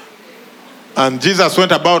 And Jesus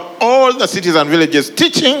went about all the cities and villages,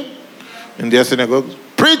 teaching in their synagogues,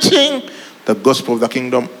 preaching the gospel of the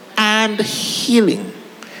kingdom, and healing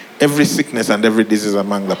every sickness and every disease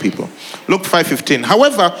among the people. Luke 5:15.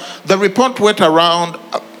 However, the report went around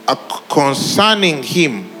concerning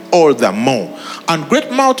him all the more, and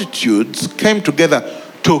great multitudes came together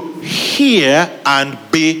to hear and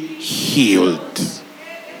be healed.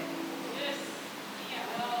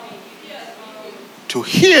 To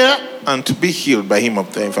hear and to be healed by him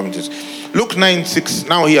of their infirmities. Luke 9:6.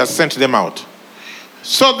 Now he has sent them out.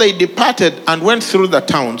 So they departed and went through the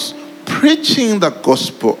towns, preaching the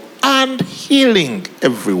gospel and healing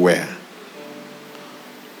everywhere.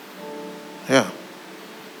 Yeah.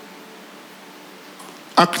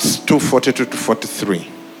 Acts 2:42-43.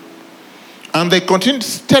 And they continued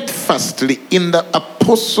steadfastly in the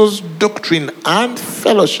apostles' doctrine and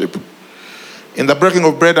fellowship, in the breaking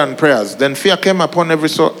of bread and prayers. Then fear came upon every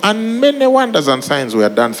soul, and many wonders and signs were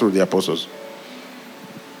done through the apostles.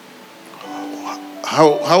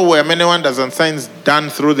 How were many wonders and signs done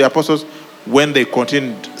through the apostles? When they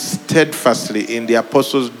continued steadfastly in the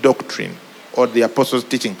apostles' doctrine or the apostles'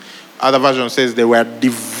 teaching. Other version says they were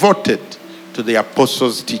devoted to the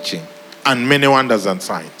apostles' teaching, and many wonders and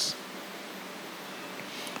signs.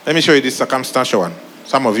 Let me show you this circumstantial one.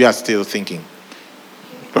 Some of you are still thinking.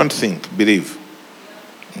 Don't think, believe.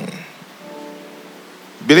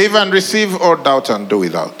 Believe and receive, or doubt and do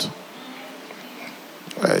without.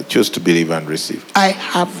 I choose to believe and receive. I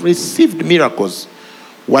have received miracles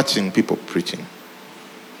watching people preaching.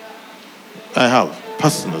 I have,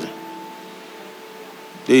 personally.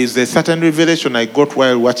 There is a certain revelation I got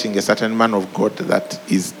while watching a certain man of God that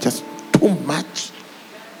is just too much.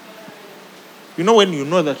 You know when you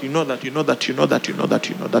know that, you know that, you know that, you know that, you know that,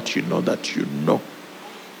 you know that, you know that, you know.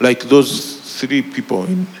 Like those three people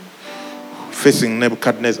facing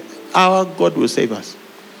Nebuchadnezzar. Our God will save us.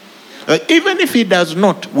 Even if he does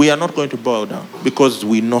not, we are not going to bow down because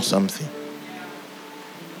we know something.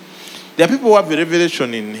 There are people who have a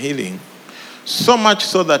revelation in healing, so much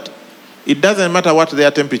so that it doesn't matter what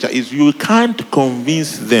their temperature is, you can't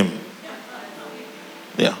convince them.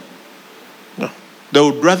 Yeah. No. They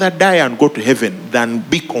would rather die and go to heaven than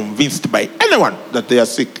be convinced by anyone that they are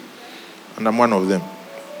sick. And I'm one of them.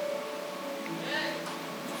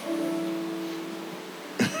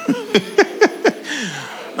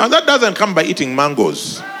 Now that doesn't come by eating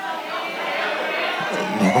mangoes.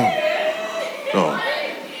 No.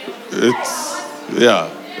 It's, yeah.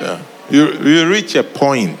 You reach a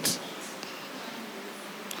point.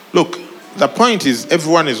 Look, the point is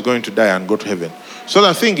everyone is going to die and go to heaven. So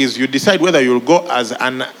the thing is, you decide whether you'll go as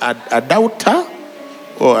a doubter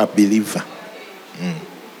or a believer.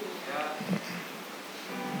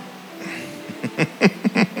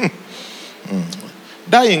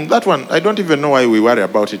 Dying, that one, I don't even know why we worry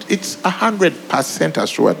about it. It's 100%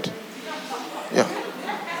 assured. Yeah.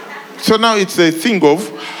 So now it's a thing of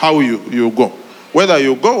how you go. Whether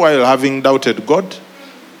you go while having doubted God,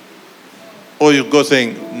 or you go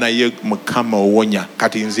saying, Naye mkama wonya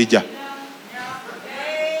katinzija.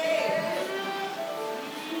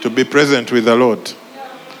 To be present with the Lord,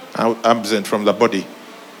 absent from the body.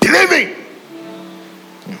 Believing!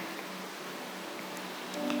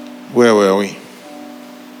 Where were we?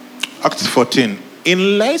 Acts 14.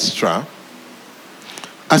 In Lystra,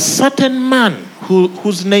 a certain man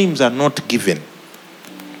whose names are not given,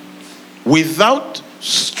 without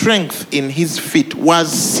strength in his feet,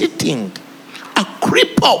 was sitting, a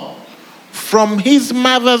cripple from his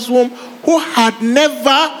mother's womb, who had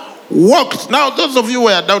never walked. Now, those of you who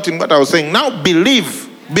are doubting what I was saying, now believe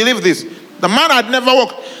this. The man had never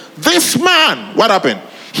walked. This man, what happened?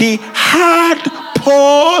 He heard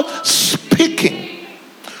Paul speaking.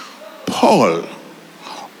 Paul,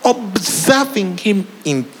 observing him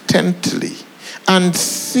intently and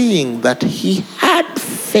seeing that he had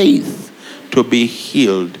faith to be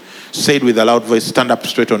healed, said with a loud voice, stand up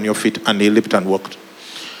straight on your feet, and he leaped and walked.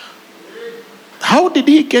 How did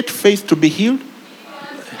he get faith to be healed?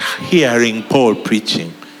 Hearing Paul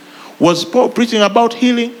preaching. Was Paul preaching about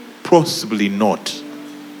healing? Possibly not.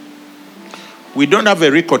 We don't have a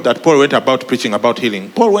record that Paul went about preaching about healing.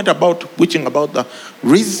 Paul went about preaching about the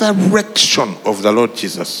resurrection of the Lord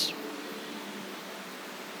Jesus.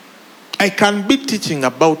 I can be teaching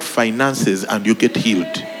about finances and you get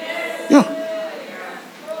healed. Yeah.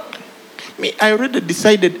 I already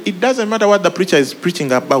decided it doesn't matter what the preacher is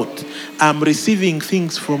preaching about. I'm receiving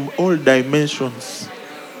things from all dimensions.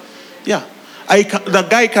 Yeah. The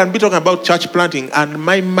guy can be talking about church planting and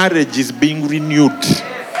my marriage is being renewed.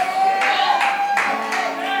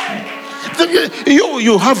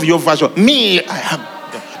 You have your version. Me, I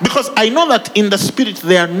have. Because I know that in the spirit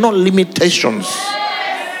there are no limitations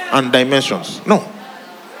and dimensions. No.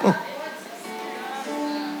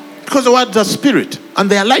 Because the words are spirit and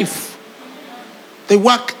they are life. They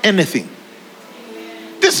work anything.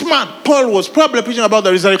 This man, Paul, was probably preaching about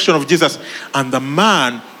the resurrection of Jesus. And the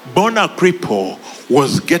man, born a cripple,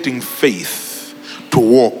 was getting faith to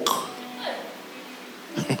walk.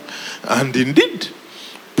 And indeed,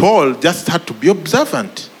 Paul just had to be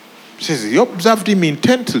observant. He says he observed him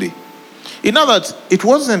intently. In other words, it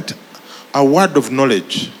wasn't a word of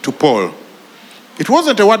knowledge to Paul. It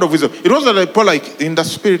wasn't a word of wisdom. It wasn't like Paul, like in the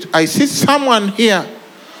spirit, I see someone here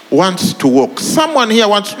wants to walk. Someone here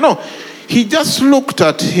wants, no. He just looked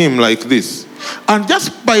at him like this. And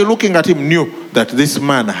just by looking at him knew that this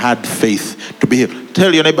man had faith to be healed.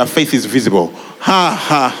 Tell your neighbor, faith is visible. Ha,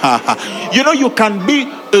 ha, ha, ha. You know, you can be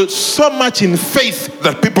so much in faith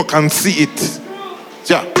that people can see it.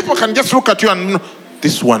 Yeah, people can just look at you and know,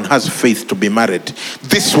 this one has faith to be married.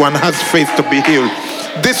 This one has faith to be healed.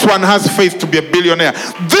 This one has faith to be a billionaire.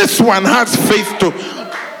 This one has faith to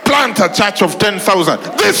plant a church of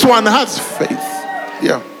 10,000. This one has faith.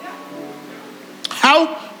 Yeah.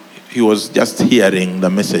 How? He was just hearing the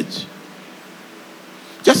message.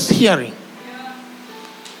 Just hearing.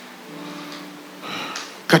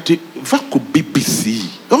 Kati vaku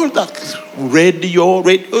BBC, all that radio,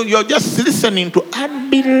 you're just listening to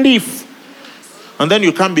unbelief. And then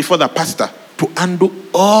you come before the pastor to undo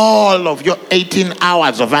all of your 18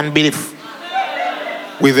 hours of unbelief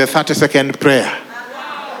with a 30-second prayer.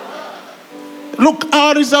 Look,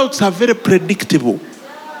 our results are very predictable.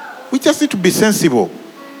 We just need to be sensible.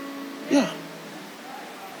 Yeah.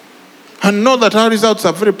 And know that our results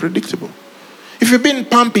are very predictable. If you've been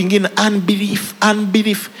pumping in unbelief,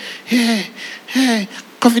 hey,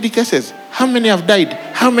 COVID cases, how many have died?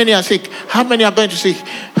 How many are sick? How many are going to sick?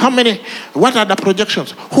 What are the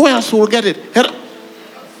projections? Who else will get it?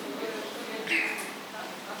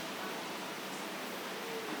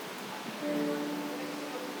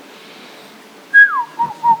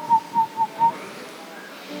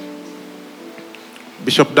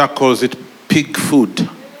 Bishop Duck calls it pig food.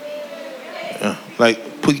 Yeah,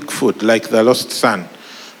 like pig food, like the lost son.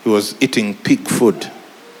 He was eating pig food.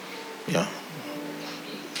 Yeah.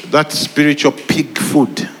 That's spiritual pig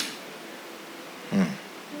food.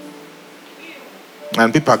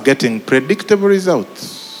 And people are getting predictable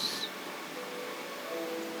results.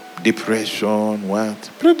 Depression, what?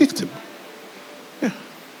 Predictable. Yeah.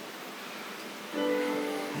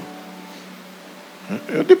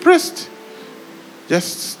 You're depressed.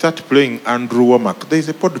 Just start playing Andrew Womack. There's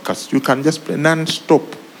a podcast. You can just play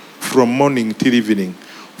non-stop from morning till evening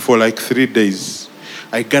for like 3 days.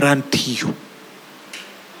 I guarantee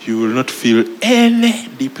you will not feel any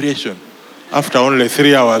depression after only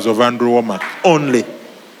 3 hours of Andrew Womack. Only.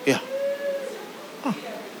 Yeah.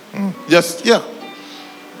 Just, yeah.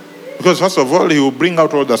 Because first of all, he will bring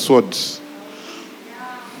out all the swords.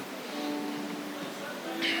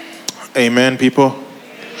 Amen, people.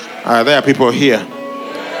 There are people here.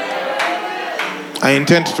 I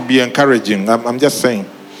intend to be encouraging. I'm just saying.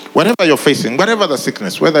 Whatever you're facing, whatever the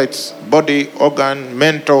sickness, whether it's body, organ,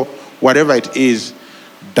 mental, whatever it is,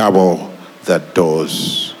 double the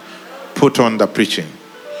dose. Put on the preaching.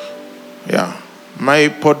 Yeah. My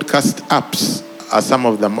podcast apps are some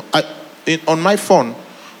of them. On my phone,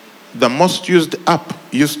 the most used app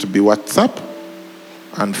used to be WhatsApp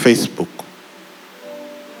and Facebook.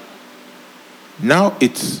 Now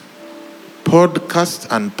it's podcast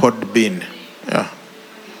and Podbean. Yeah.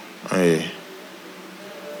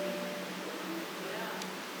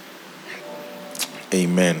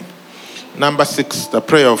 Amen. Number 6, the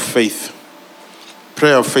prayer of faith.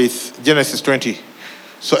 Prayer of faith, Genesis 20.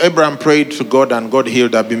 So Abraham prayed to God, and God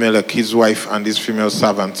healed Abimelech, his wife, and his female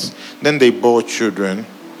servants. Then they bore children.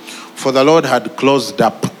 For the Lord had closed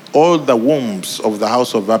up all the wombs of the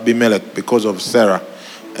house of Abimelech because of Sarah,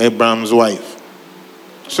 Abraham's wife.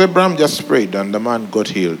 So Abraham just prayed, and the man got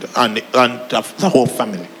healed, and the whole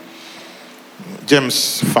family.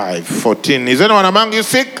 James 5:14. Is anyone among you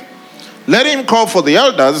sick? Let him call for the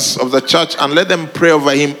elders of the church and let them pray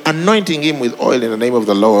over him, anointing him with oil in the name of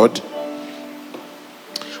the Lord.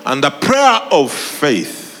 And the prayer of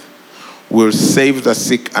faith will save the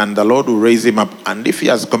sick, and the Lord will raise him up. And if he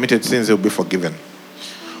has committed sins, he will be forgiven.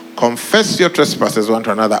 Confess your trespasses one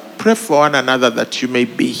to another. Pray for one another that you may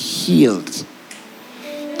be healed.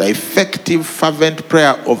 The effective, fervent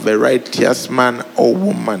prayer of a righteous man or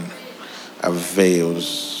woman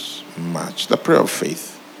avails much. The prayer of faith.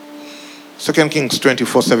 2 Kings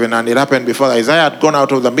 24:7. And it happened before Isaiah had gone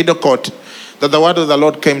out of the middle court that the word of the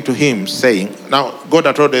Lord came to him, saying, now God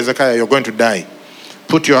had told Hezekiah, you're going to die.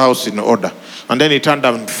 Put your house in order. And then he turned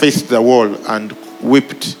and faced the wall and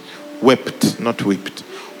wept, not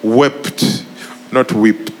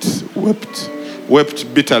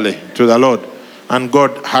bitterly to the Lord. And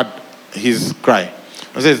God heard his cry.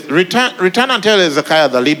 It says, return and tell Hezekiah,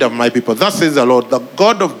 the leader of my people, thus says the Lord, the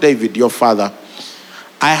God of David, your father,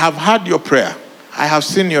 I have heard your prayer. I have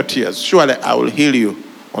seen your tears. Surely I will heal you.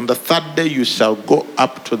 On the 3rd day you shall go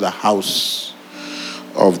up to the house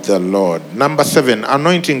of the Lord. Number 7,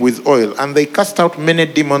 anointing with oil. And they cast out many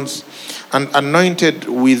demons and anointed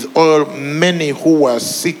with oil many who were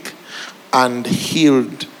sick and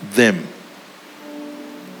healed them.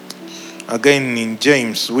 Again in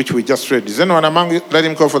James, which we just read. Is anyone among you? Let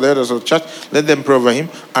him call for the elders of the church. Let them pray over him,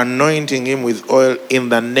 anointing him with oil in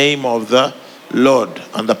the name of the Lord.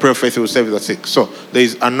 And the prayer of faith will save the sick. So there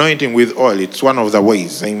is anointing with oil. It's one of the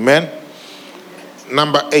ways. Amen.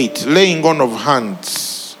 Number 8, laying on of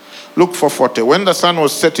hands. Luke 4:40. When the sun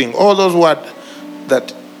was setting, all those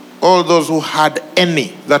who had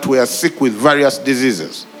any that were sick with various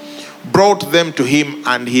diseases brought them to him,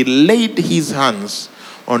 and he laid his hands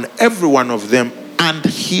on every one of them and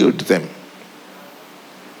healed them.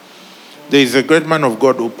 There is a great man of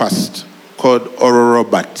God who passed called Oral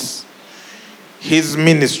Roberts. His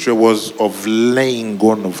ministry was of laying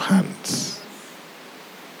on of hands.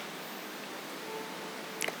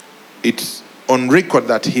 It's on record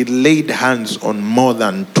that he laid hands on more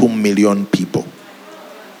than 2 million people.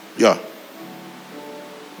 Yeah.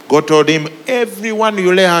 God told him, everyone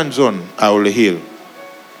you lay hands on, I will heal.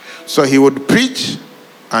 So he would preach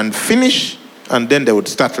and finish, and then they would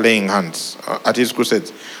start laying hands at his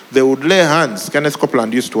crusades. They would lay hands. Kenneth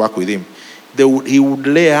Copeland used to work with him. He would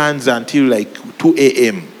lay hands until like 2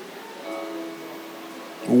 a.m.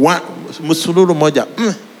 Musululu moja.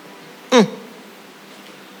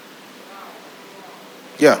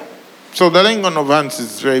 Yeah. So the laying on of hands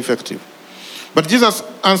is very effective. But Jesus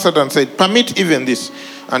answered and said, permit even this.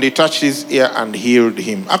 And he touched his ear and healed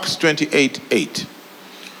him. Acts 28:8.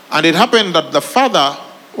 And it happened that the father,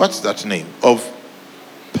 what's that name? Of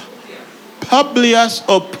Publius,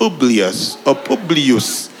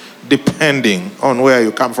 depending on where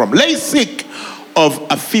you come from, lay sick of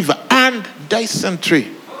a fever and dysentery.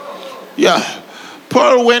 Yeah.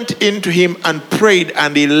 Paul went into him and prayed,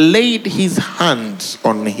 and he laid his hands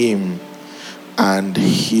on him, and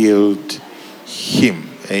healed him.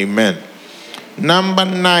 Amen. Number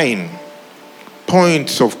 9,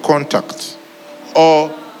 points of contact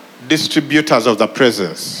or distributors of the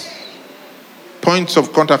presence. Points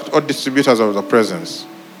of contact or distributors of the presence.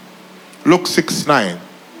 Luke 6:9.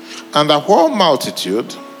 And the whole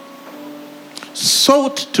multitude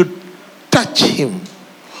sought to touch him,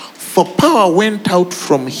 for power went out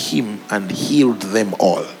from him and healed them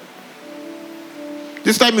all.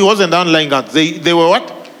 This time he wasn't down lying out. They were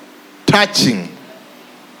what? Touching.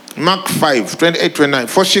 Mark 5:28-29.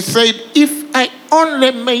 For she said, if I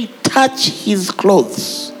only may touch his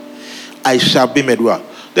clothes, I shall be made well.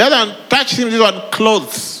 The other one touched him, this one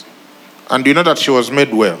clothes. And you know that she was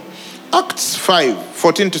made well. Acts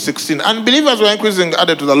 5:14-16. And believers were increasing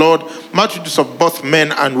added to the Lord, multitudes of both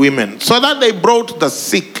men and women, so that they brought the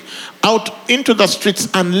sick out into the streets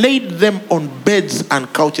and laid them on beds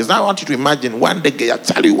and couches. Now I want you to imagine one day,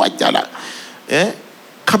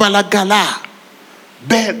 Kabalagala,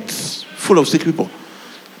 beds full of sick people.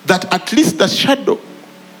 That at least the shadow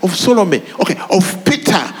of Salome, of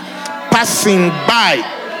Peter passing by.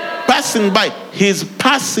 He's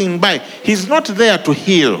passing by. He's not there to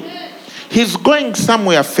heal. He's going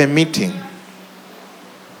somewhere for a meeting.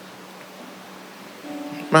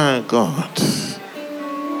 My God.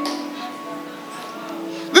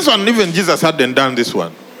 This one, even Jesus hadn't done this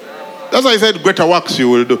one. That's why he said, greater works you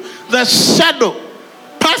will do. The shadow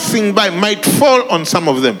passing by might fall on some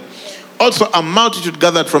of them. Also, a multitude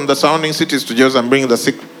gathered from the surrounding cities to Jerusalem, bringing the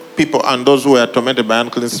sick people and those who were tormented by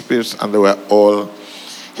unclean spirits, and they were all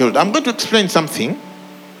healed. I'm going to explain something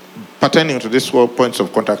pertaining to this whole points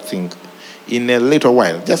of contact thing in a little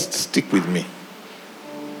while. Just stick with me.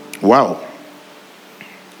 Wow.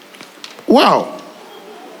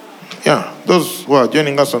 Yeah, those who are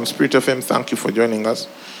joining us on Spirit FM, thank you for joining us.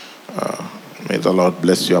 May the Lord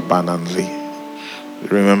bless you abundantly.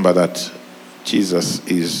 Remember that Jesus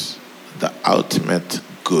is the ultimate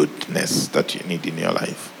goodness that you need in your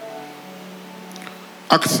life.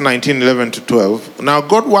 Acts 19:11-12. Now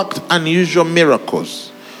God worked unusual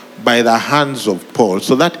miracles by the hands of Paul,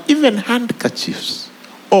 so that even handkerchiefs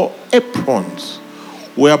or aprons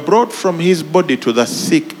were brought from his body to the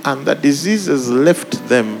sick, and the diseases left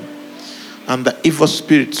them, and the evil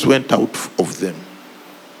spirits went out of them.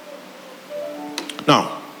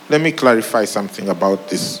 Now, let me clarify something about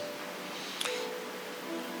this.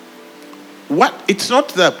 It's not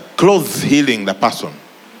the clothes healing the person.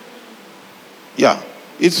 Yeah.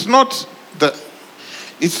 It's not the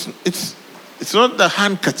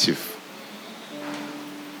handkerchief.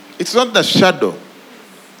 It's not the shadow.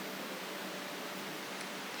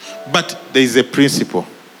 But there is a principle.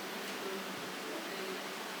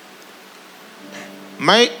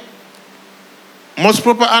 My most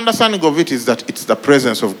proper understanding of it is that it's the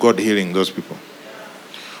presence of God healing those people.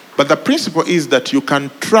 But the principle is that you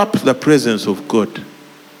can trap the presence of God.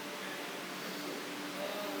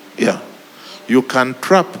 Yeah. You can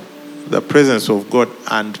trap the presence of God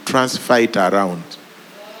and transfer it around.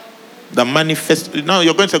 The manifest. Now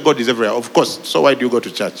you're going to say God is everywhere. Of course. So why do you go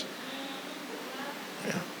to church?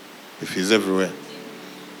 Yeah. If he's everywhere.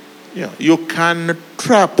 Yeah. You can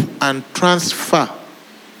trap and transfer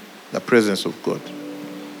the presence of God.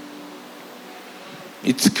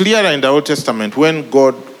 It's clearer in the Old Testament when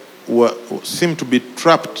God seemed to be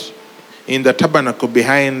trapped in the tabernacle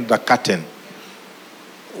behind the curtain,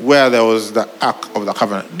 where there was the Ark of the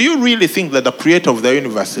Covenant. Do you really think that the creator of the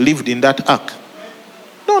universe lived in that Ark?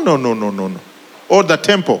 No. Or the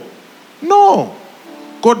temple? No.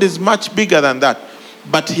 God is much bigger than that.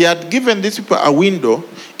 But he had given these people a window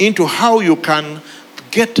into how you can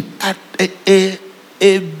get at a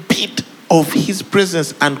bit of his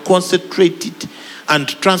presence and concentrate it and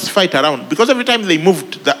transfer it around. Because every time they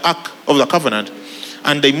moved the Ark of the Covenant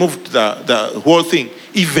and they moved the whole thing,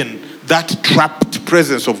 even that trapped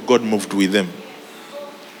presence of God moved with them.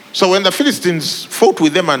 So when the Philistines fought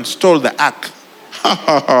with them and stole the Ark,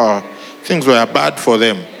 things were bad for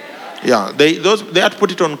them. Yeah, they had to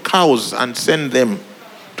put it on cows and send them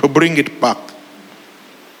to bring it back.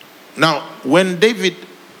 Now, when David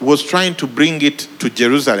was trying to bring it to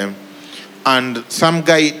Jerusalem, and some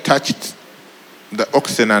guy touched the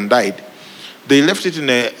oxen and died, they left it in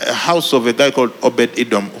a house of a guy called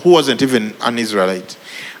Obed-Edom, who wasn't even an Israelite.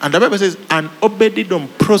 And the Bible says, and Obed-Edom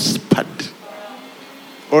prospered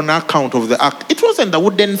on account of the ark. It wasn't a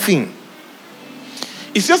wooden thing.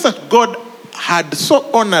 It's just that God had so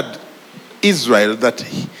honored Israel that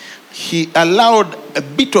he allowed a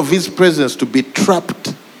bit of his presence to be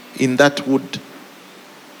trapped in that wood.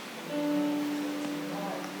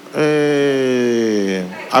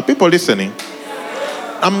 Are people listening?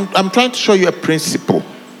 I'm trying to show you a principle.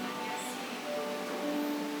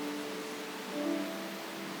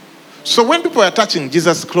 So when people are touching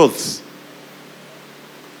Jesus' clothes,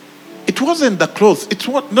 it wasn't the clothes. It's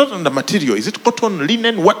not on the material. Is it cotton,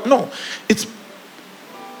 linen, what? No.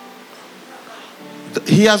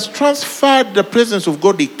 He has transferred the presence of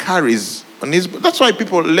God he carries on his. That's why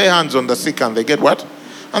people lay hands on the sick and they get what?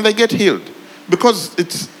 And they get healed. Because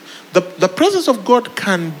it's the presence of God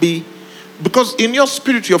can be, because in your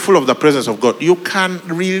spirit you're full of the presence of God. You can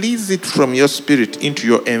release it from your spirit into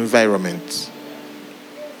your environment.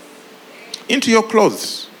 Into your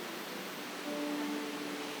clothes.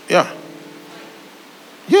 Yeah.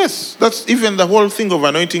 Yes, that's even the whole thing of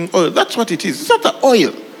anointing oil. That's what it is. It's not the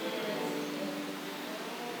oil.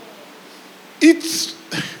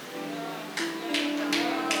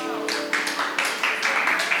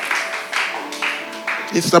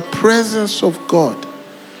 It's the presence of God.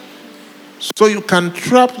 So you can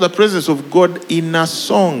trap the presence of God in a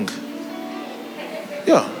song.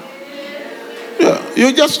 Yeah.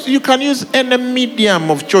 You can use any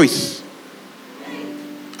medium of choice.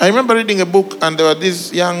 I remember reading a book, and there were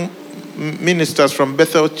these young ministers from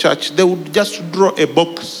Bethel Church. They would just draw a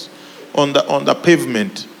box on the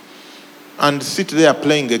pavement and sit there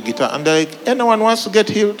playing a guitar. And they're like, anyone wants to get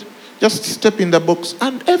healed, just step in the box.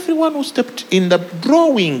 And everyone who stepped in the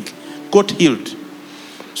drawing got healed.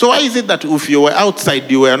 So why is it that if you were outside,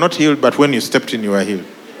 you were not healed, but when you stepped in, you were healed?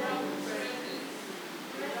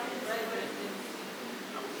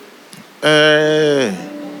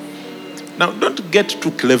 Now, don't get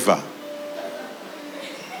too clever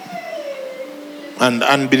and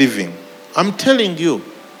unbelieving. I'm telling you.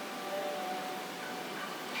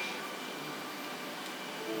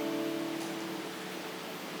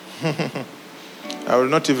 I will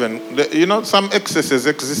not even, some excesses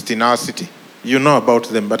exist in our city. You know about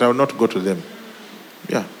them, but I will not go to them.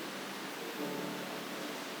 Yeah.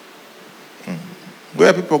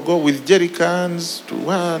 Where people go with jerry cans to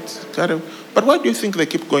what? But why do you think they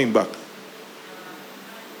keep going back?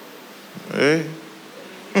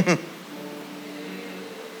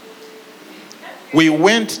 We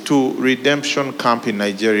went to Redemption Camp in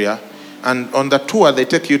Nigeria, and on the tour they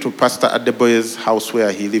take you to Pastor Adeboye's house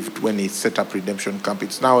where he lived when he set up Redemption Camp.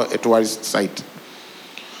 It's now a tourist site.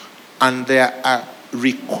 And there are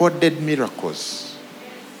recorded miracles.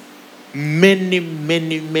 Many,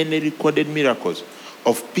 many, many recorded miracles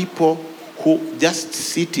of people who just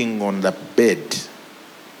sitting on the bed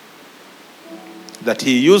that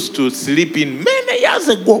he used to sleep in many years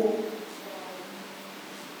ago.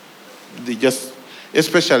 They just,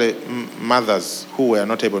 especially mothers who were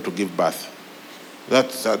not able to give birth.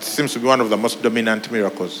 That seems to be one of the most dominant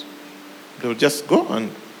miracles. They'll just go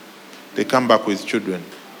and they come back with children.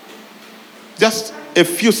 Just a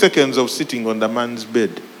few seconds of sitting on the man's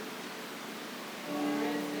bed.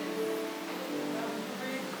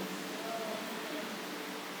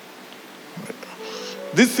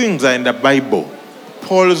 These things are in the Bible.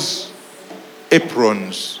 Paul's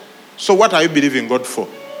aprons. So what are you believing God for?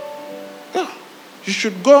 Yeah. You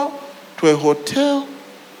should go to a hotel,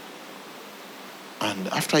 and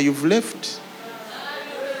after you've left,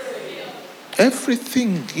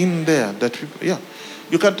 everything in there that people, yeah.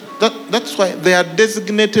 You can. That's why there are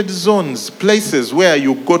designated zones, places where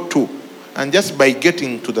you go to, and just by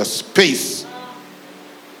getting to the space,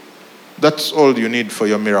 that's all you need for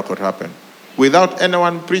your miracle to happen. Without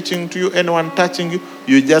anyone preaching to you, anyone touching you,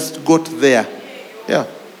 you just got there. Yeah.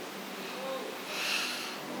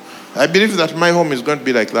 I believe that my home is going to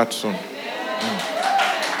be like that soon.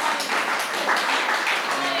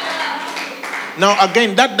 Now,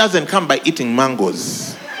 again, that doesn't come by eating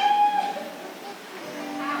mangoes.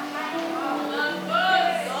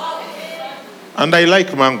 And I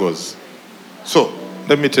like mangoes. So,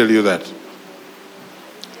 let me tell you that.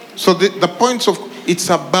 So, the points of, it's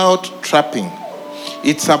about trapping.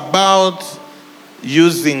 It's about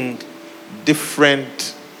using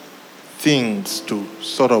different things to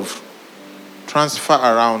sort of transfer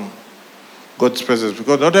around God's presence,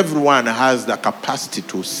 because not everyone has the capacity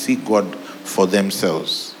to see God for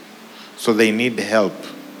themselves. So they need help.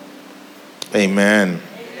 Amen.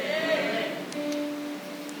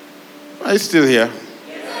 Are you still here?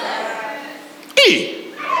 Yes.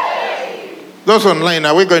 Those online,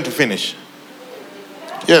 are we going to finish?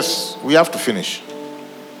 Yes, we have to finish.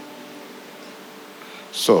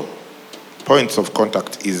 So, points of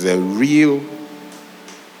contact is a real,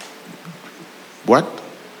 what?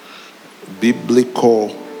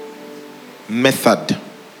 Biblical method.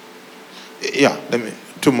 Yeah,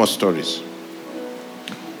 two more stories.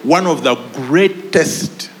 One of the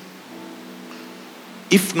greatest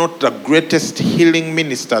if not the greatest healing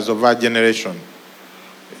ministers of our generation.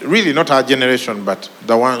 Really not our generation, but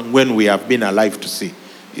the one when we have been alive to see,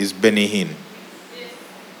 is Benny Hinn.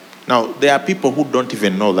 Now, there are people who don't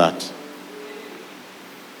even know that.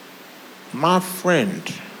 My friend.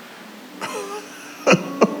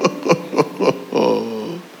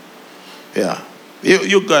 Yeah.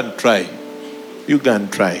 You go and try. You go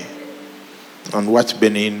and try. And watch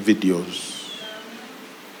Benny Hinn videos.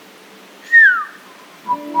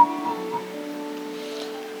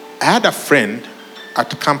 I had a friend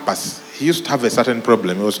at campus. He used to have a certain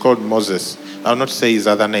problem. It was called Moses. I'll not say his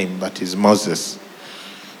other name, but he's Moses.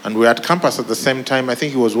 And we were at campus at the same time. I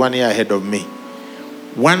think he was 1 year ahead of me.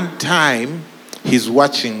 One time, he's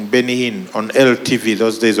watching Benny Hinn on LTV,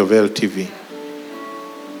 those days of LTV.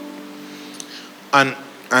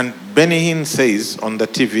 And Benny Hinn says on the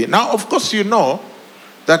TV, now, of course, you know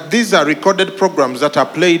that these are recorded programs that are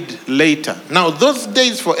played later. Now, those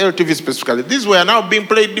days for LTV specifically, these were now being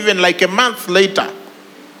played even like a month later.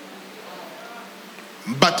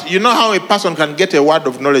 But you know how a person can get a word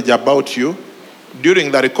of knowledge about you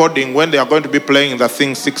during the recording when they are going to be playing the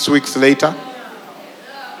thing 6 weeks later?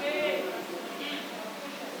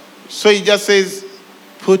 So he just says,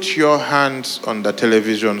 put your hands on the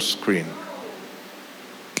television screen.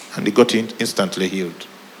 And he got instantly healed.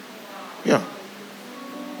 Yeah.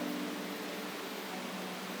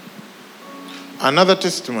 Another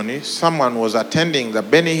testimony, someone was attending the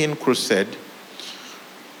Benny Hinn crusade,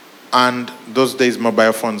 and those days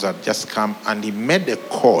mobile phones had just come, and he made a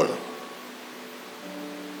call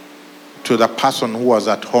to the person who was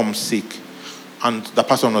at home sick, and the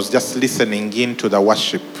person was just listening in to the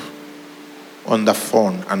worship on the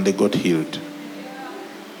phone, and they got healed.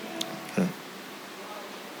 Yeah.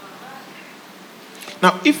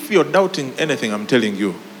 Now, if you're doubting anything I'm telling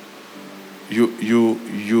you,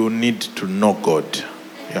 you need to know God.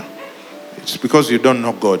 Yeah. It's because you don't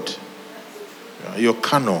know God. Yeah. You're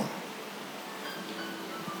carnal.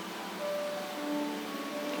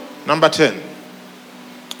 Number 10,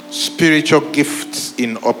 spiritual gifts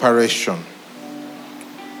in operation.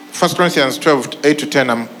 1 Corinthians 12, 8 to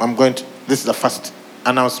 10, this is the first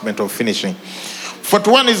announcement of finishing. For to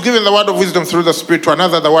one is given the word of wisdom through the Spirit, to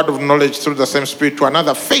another the word of knowledge through the same Spirit, to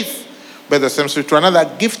another faith by the same Spirit, to another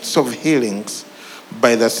gifts of healings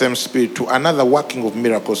by the same Spirit, to another working of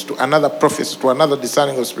miracles, to another prophecy, to another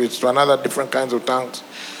discerning of spirits, to another different kinds of tongues,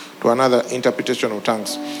 to another interpretation of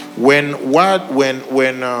tongues. When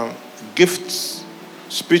gifts,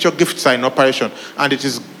 spiritual gifts are in operation, and it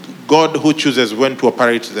is God who chooses when to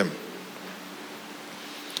operate them,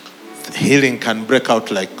 healing can break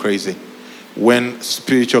out like crazy. When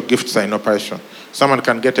spiritual gifts are in operation, someone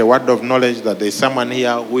can get a word of knowledge that there's someone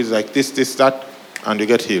here who is like this, that, and you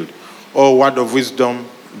get healed. Or word of wisdom,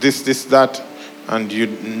 this, that, and you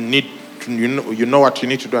know what you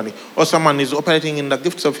need to do. Or someone is operating in the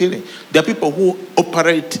gifts of healing. There are people who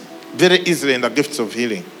operate very easily in the gifts of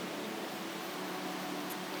healing.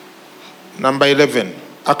 Number 11,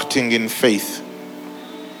 acting in faith.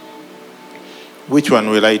 Which one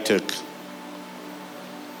will I take?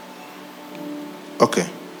 Okay.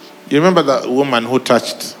 You remember the woman who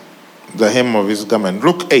touched the hem of his garment?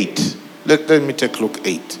 Luke 8. Let me take Luke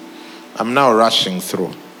 8. I'm now rushing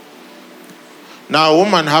through. Now, a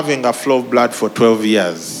woman having a flow of blood for 12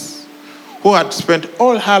 years, who had spent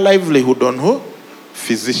all her livelihood on who?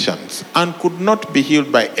 Physicians, and could not be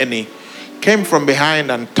healed by any, came from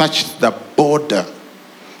behind and touched the border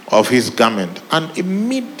of his garment, and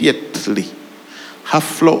immediately her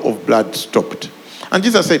flow of blood stopped. And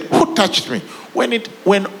Jesus said, who touched me?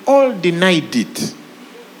 When all denied it,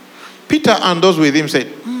 Peter and those with him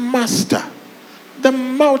said, Master, the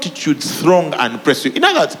multitudes throng and press you. In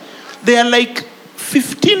other words, there are like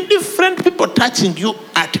 15 different people touching you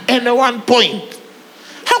at any one point.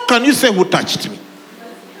 How can you say who touched me?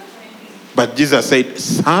 But Jesus said,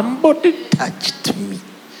 somebody touched me,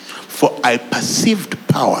 for I perceived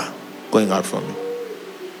power going out from me.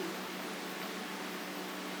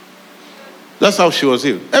 That's how she was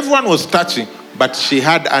healed. Everyone was touching, but she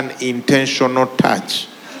had an intentional touch.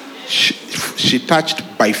 She touched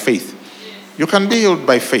by faith. You can be healed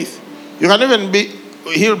by faith. You can even be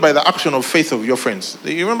healed by the action of faith of your friends.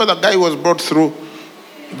 You remember that guy who was brought through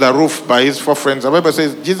the roof by his 4 friends? The Bible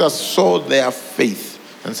says Jesus saw their faith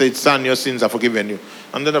and said, son, your sins are forgiven you.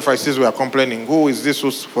 And then the Pharisees were complaining, who is this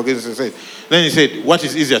who forgives his sins? Then he said, what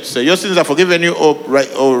is easier to say? Your sins are forgiven you,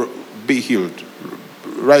 or be healed.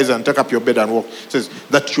 Rise and take up your bed and walk. It says,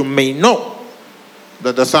 that you may know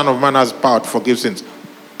that the Son of Man has power to forgive sins.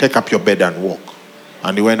 Take up your bed and walk.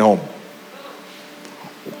 And he went home.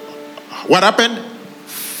 What happened?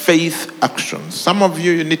 faith actions. Some of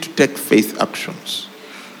you need to take faith actions.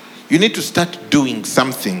 You need to start doing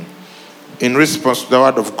something in response to the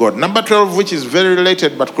word of God. Number 12, which is very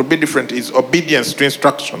related but could be different, is obedience to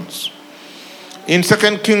instructions. In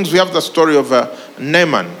 2 Kings, we have the story of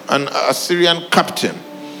Naaman, an Assyrian captain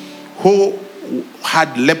who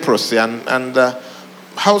had leprosy, and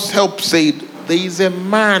house help said, there is a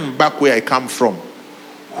man back where I come from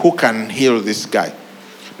who can heal this guy.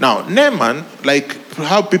 Now, Naaman, like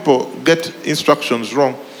how people get instructions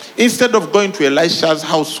wrong, instead of going to Elisha's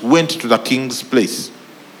house, went to the king's place.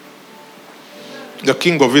 The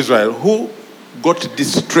king of Israel, who got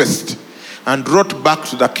distressed and wrote back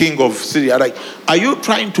to the king of Syria, like, are you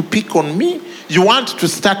trying to pick on me? You want to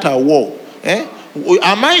start a war? Eh?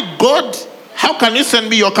 Am I God? How can you send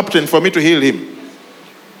me your captain for me to heal him?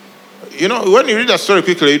 You know, when you read the story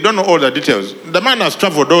quickly, you don't know all the details. The man has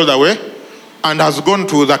traveled all the way and has gone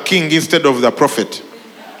to the king instead of the prophet.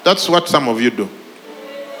 That's what some of you do.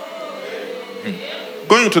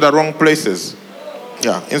 Going to the wrong places.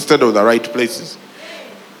 Yeah, instead of the right places.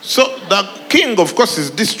 So the king, of course,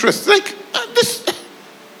 is distressed. Like, these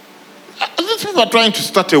people are trying to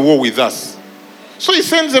start a war with us. So he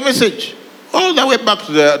sends a message all the way back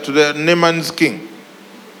to the Naaman's king.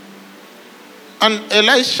 And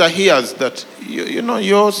Elisha hears that, you know,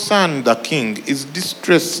 your son, the king, is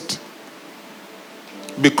distressed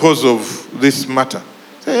because of this matter.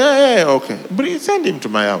 Say, hey, okay, send him to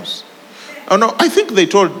my house. Oh no, I think they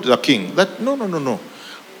told the king that, no.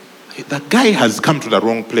 The guy has come to the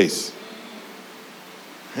wrong place.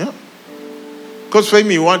 Yeah. Because for him,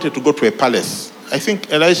 he wanted to go to a palace. I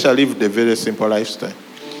think Elisha lived a very simple lifestyle.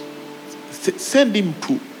 Send him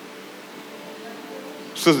to.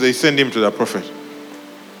 So they send him to the prophet.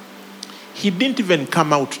 He didn't even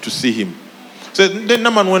come out to see him. So then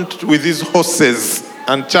Naaman went with his horses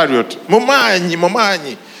and chariot,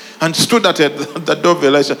 Momanyi, and stood at the door of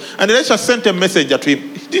Elisha. And Elisha sent a messenger to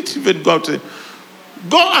him. He didn't even go out to him.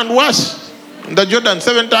 Go and wash the Jordan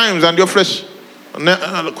 7 times and your flesh.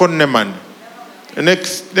 Called Naaman.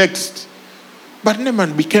 Next. But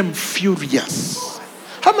Naaman became furious.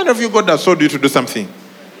 How many of you, God has told you to do something?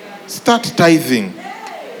 Start tithing.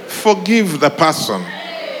 Forgive the person.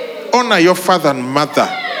 Honor your father and mother.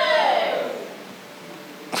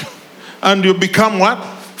 And you become what?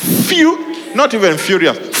 Not even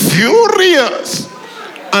furious. Furious.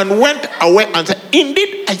 And went away and said,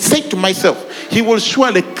 indeed, I say to myself, he will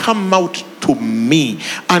surely come out to me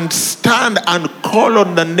and stand and call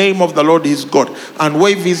on the name of the Lord his God and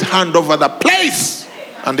wave his hand over the place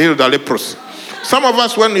and heal the leprosy. Some of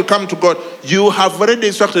us, when you come to God, you have already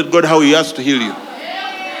instructed God how he has to heal you.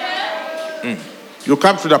 You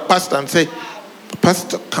come to the pastor and say,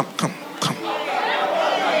 Pastor, come.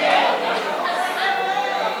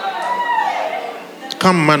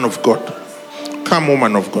 Come, man of God. Come,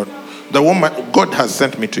 woman of God. The woman, God has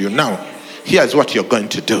sent me to you. Now, here's what you're going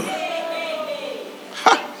to do.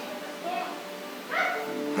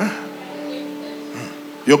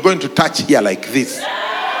 You're going to touch here like this.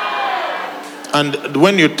 And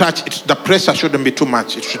when you touch it, the pressure shouldn't be too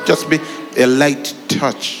much. It should just be a light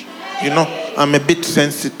touch. You know, I'm a bit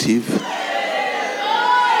sensitive.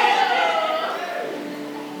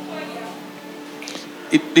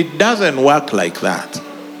 It doesn't work like that.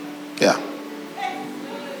 Yeah,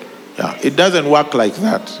 it doesn't work like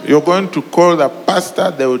that. You're going to call the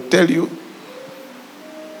pastor, they will tell you,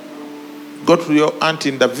 go to your aunt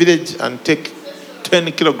in the village and take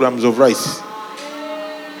 10 kilograms of rice.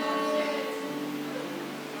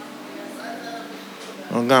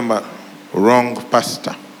 Ongamba, wrong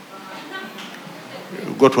pastor.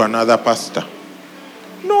 You go to another pastor.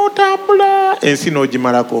 No tabula. Ensi no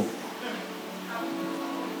jimarako.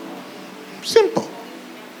 Simple.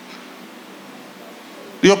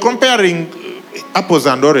 You're comparing apples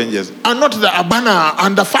and oranges. Are not the Abana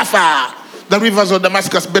and the Fafa, the rivers of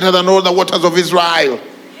Damascus, better than all the waters of Israel?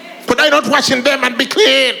 Could I not wash in them and be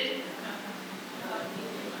clean?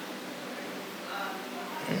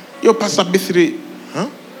 Your Pastor B3, huh?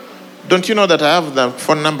 Don't you know that I have the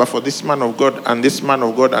phone number for this man of God and this man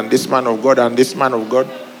of God and this man of God and this man of God?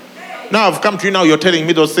 Now I've come to you, now you're telling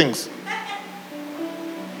me those things.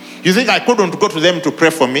 You think I couldn't go to them to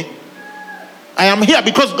pray for me? I am here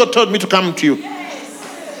because God told me to come to you.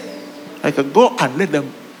 I could go and let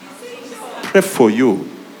them pray for you.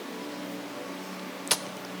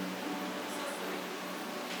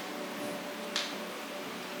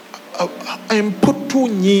 I am put too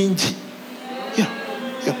nyingi.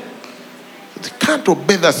 Yeah. They can't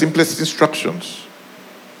obey the simplest instructions.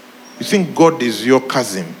 You think God is your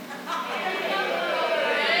cousin.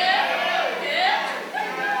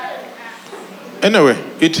 Anyway,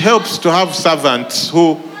 it helps to have servants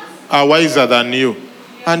who are wiser than you.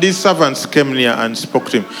 And these servants came near and spoke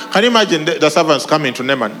to him. Can you imagine the servants coming to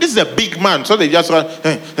Naaman? This is a big man, so they just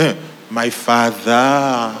went, my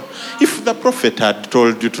father, if the prophet had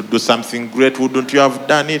told you to do something great, wouldn't you have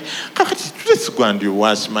done it? Let's go and you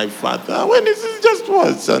wash my father. When is it just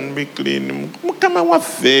wash and be clean?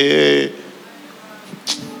 Okay,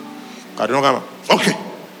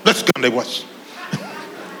 let's go and wash.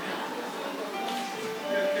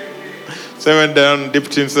 So he went down,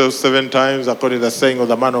 dipped himself 7 times, according to the saying of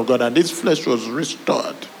the man of God, and his flesh was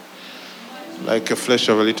restored, like the flesh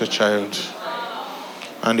of a little child.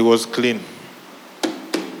 And he was clean.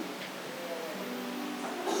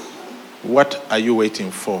 What are you waiting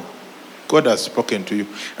for? God has spoken to you.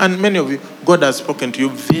 And many of you, God has spoken to you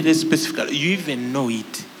very specifically. You even know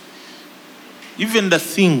it. Even the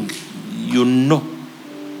thing you know.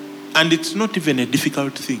 And it's not even a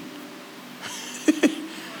difficult thing.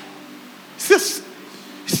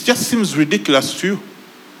 It just seems ridiculous to you.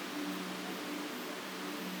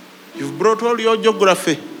 You've brought all your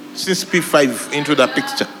geography since P5 into the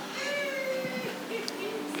picture.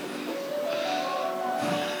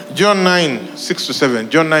 John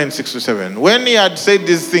 9:6-7. When he had said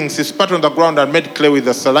these things, he spat on the ground and made clay with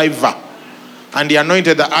the saliva. And he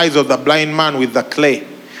anointed the eyes of the blind man with the clay.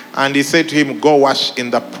 And he said to him, go wash in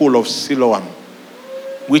the pool of Siloam,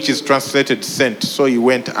 which is translated sent. So he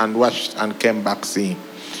went and washed and came back seeing.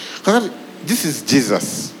 This is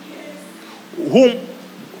Jesus, who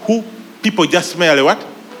people just merely what?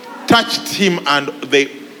 Touched him and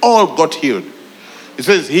they all got healed. It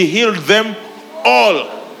says he healed them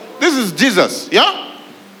all. This is Jesus, yeah?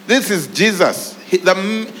 This is Jesus.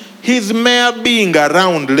 His mere being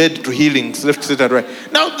around led to healings, left, right, and right.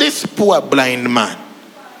 Now this poor blind man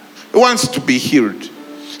wants to be healed.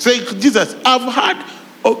 Say, Jesus, I've heard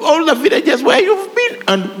of all the villages where you've been,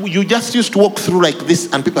 and you just used to walk through like this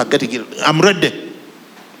and people are getting healed. I'm ready.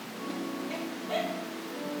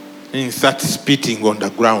 And he starts spitting on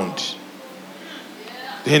the ground.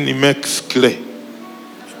 Then he makes clay.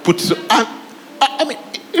 Puts. I mean,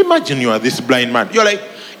 imagine you are this blind man. You're like,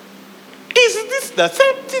 is this the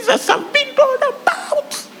same Jesus I've been told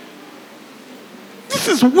about? This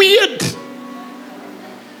is weird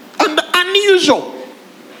and unusual.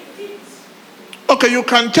 Okay, you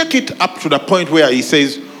can take it up to the point where he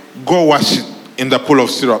says, go wash it in the pool of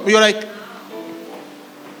Siloam. You're like,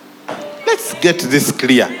 let's get this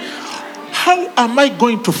clear. How am I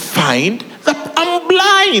going to find that I'm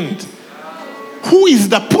blind? Who is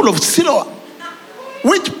the pool of Siloam?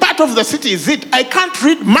 Which part of the city is it? I can't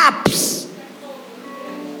read maps.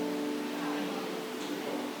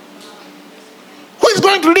 Who is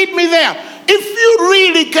going to lead me there? If you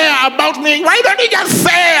really care about me, why don't you just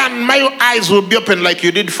say and my eyes will be open like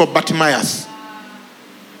you did for Bartimaeus?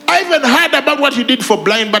 I even heard about what you did for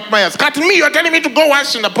blind Bartimaeus. Cut me, you're telling me to go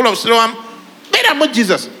wash in the pool of Siloam? Made about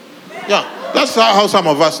Jesus. Yeah, that's how some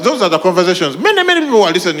of us, those are the conversations. Many people who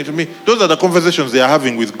are listening to me, those are the conversations they are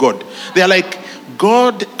having with God. They are like,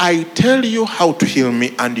 God, I tell you how to heal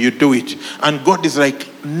me and you do it. And God is like,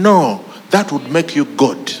 no, that would make you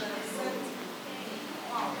God.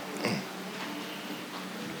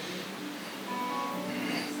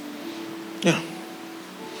 Yeah.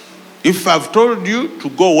 If I've told you to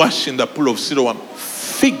go wash in the pool of Siloam,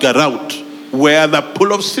 figure out where the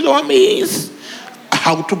pool of Siloam is.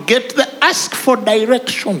 How to get there. Ask for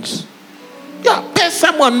directions. Yeah, pay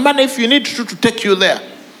someone money if you need to take you there.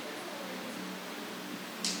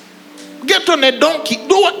 Get on a donkey.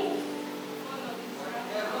 Do what?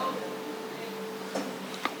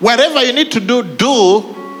 Whatever you need to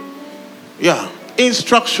do. Yeah,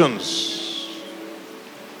 instructions.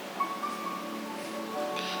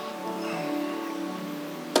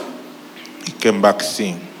 He came back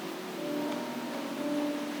seeing.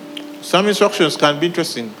 Some instructions can be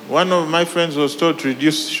interesting. One of my friends was told to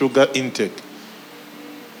reduce sugar intake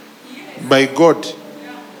by God.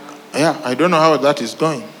 Yeah, I don't know how that is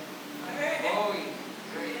going.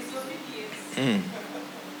 It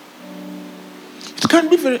can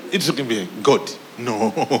be it can be God.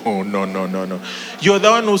 No. You're the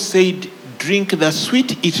one who said, drink the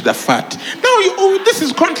sweet, eat the fat. Now, this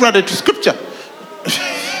is contrary to scripture.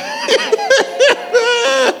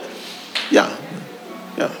 Yeah.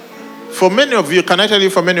 For many of you, can I tell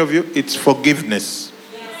you, for many of you, it's forgiveness.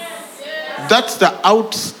 That's the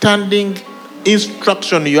outstanding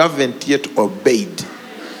instruction you haven't yet obeyed.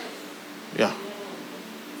 Yeah.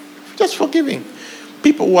 Just forgiving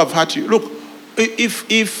people who have hurt you. Look,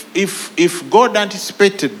 if God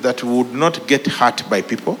anticipated that we would not get hurt by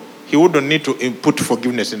people, he wouldn't need to put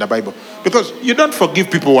forgiveness in the Bible. Because you don't forgive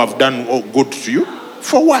people who have done good to you.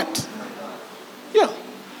 For what? Yeah.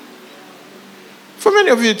 For many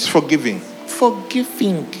of you, it's forgiving.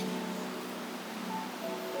 Forgiving.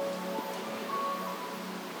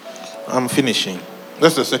 I'm finishing.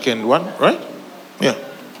 That's the second one, right? Yeah.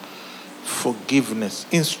 Forgiveness.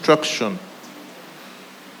 Instruction.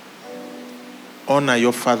 Honor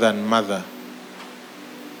your father and mother.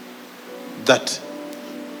 That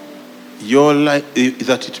your life,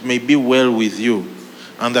 that it may be well with you,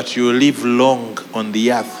 and that you live long on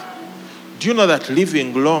the earth. Do you know that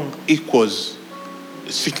living long equals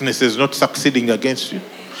sickness is not succeeding against you?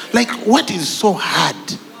 Like, what is so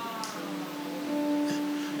hard?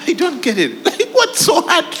 I don't get it. Like, what's so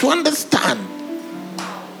hard to understand?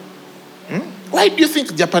 Why do you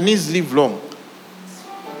think Japanese live long?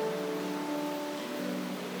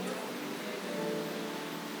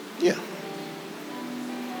 Yeah.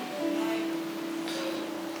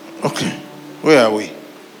 Okay. Where are we?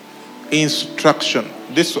 Instruction.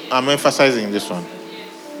 This, I'm emphasizing this one.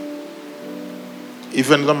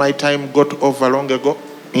 Even though my time got over long ago,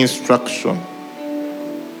 instruction.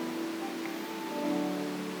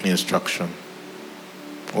 Instruction.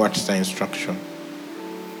 What's the instruction?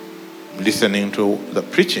 Listening to the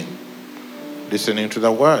preaching. Listening to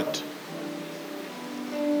the word.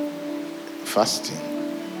 Fasting.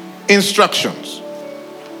 Instructions.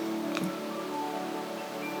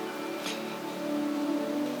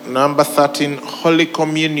 Number 13, Holy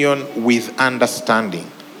Communion with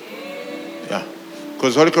understanding. Yeah.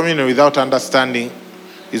 Because Holy Communion without understanding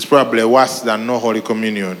is probably worse than no Holy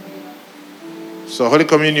Communion. So Holy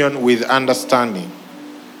Communion with understanding.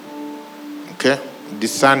 Okay?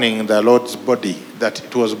 Discerning the Lord's body, that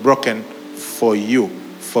it was broken for you,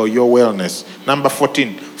 for your wellness. Number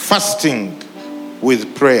 14, fasting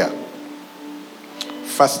with prayer.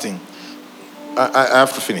 Fasting. I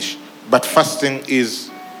have to finish. But fasting is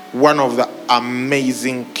one of the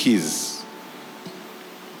amazing keys.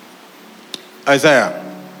 Isaiah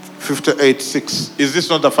 58:6. Is this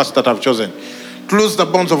not the fast that I've chosen? To loose the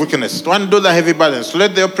bonds of wickedness, to undo the heavy burdens, to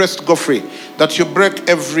let the oppressed go free, that you break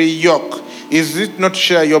every yoke. Is it not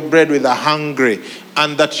share your bread with the hungry,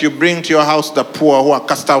 and that you bring to your house the poor who are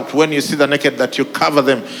cast out? When you see the naked, that you cover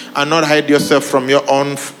them, and not hide yourself from your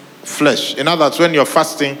own flesh. In other words, when you're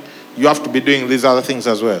fasting, you have to be doing these other things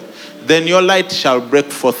as well. Then your light shall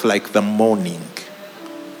break forth like the morning.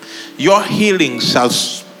 Your healing shall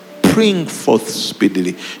spring forth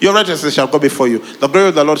speedily. Your righteousness shall go before you. The glory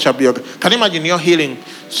of the Lord shall be your... Can you imagine your healing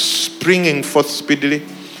springing forth speedily?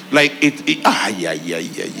 Like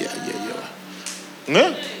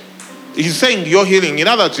yeah? He's saying your healing. In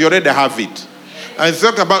other words, you already have it. And it's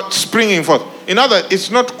talk about springing forth. In other words, it's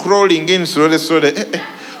not crawling in slowly.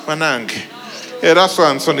 Manang. That's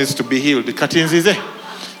one son is to be healed. The curtains is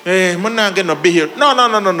Manang not be healed.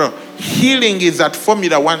 No. Healing is at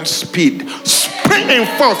Formula 1 speed. Springing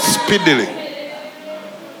forth speedily.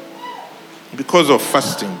 Because of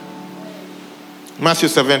fasting. Matthew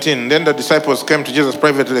 17. Then the disciples came to Jesus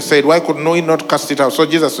privately. They said, why could we not cast it out? So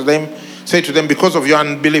Jesus said to them, because of your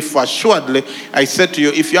unbelief, assuredly, I said to you,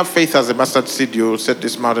 if you have faith as a mustard seed, you will set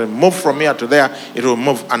this mountain, move from here to there, it will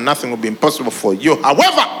move, and nothing will be impossible for you.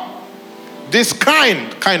 However, this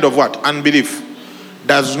kind of what? Unbelief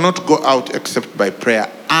does not go out except by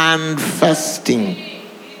prayer and fasting.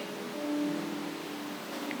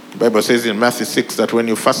 The Bible says in Matthew 6 that when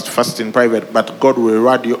you fast in private, but God will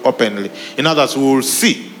reward you openly. In other words, we will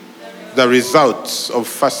see the results of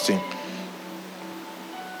fasting.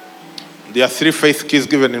 There are 3 faith keys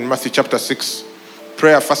given in Matthew chapter 6.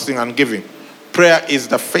 Prayer, fasting, and giving. Prayer is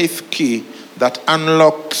the faith key that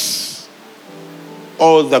unlocks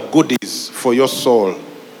all the goodies for your soul.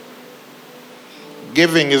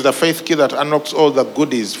 Giving is the faith key that unlocks all the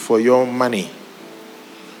goodies for your money.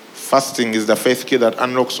 Fasting is the faith key that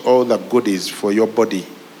unlocks all the goodies for your body.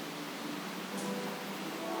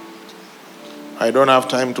 I don't have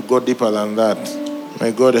time to go deeper than that.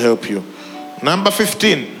 May God help you. Number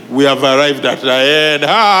 15, we have arrived at the end.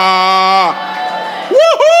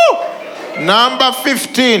 Woohoo! Number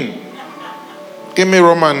 15. Give me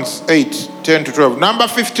Romans 8:10-12. Number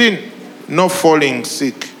 15, no falling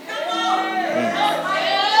sick.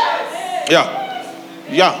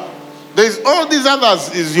 Yeah. There's all these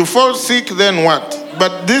others. Is you fall sick, then what?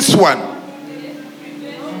 But this one,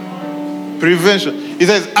 prevention. It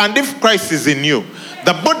says, and if Christ is in you,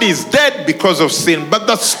 the body is dead because of sin, but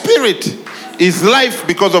the spirit is life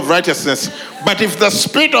because of righteousness. But if the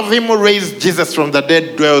spirit of him who raised Jesus from the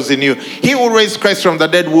dead dwells in you, he who raised Christ from the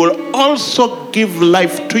dead will also give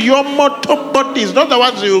life to your mortal bodies. Not the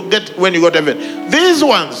ones you get when you go to heaven. These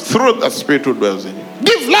ones, through the spirit who dwells in you.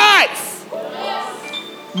 Give life.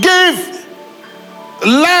 Give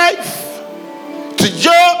life to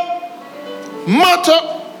your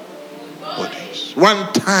mortal bodies.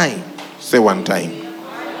 One time. Say one time.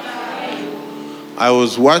 I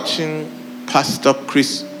was watching Pastor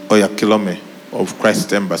Chris Oyakilome of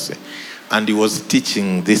Christ Embassy, and he was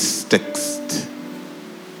teaching this text.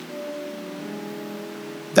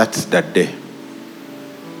 That's that day.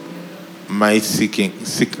 My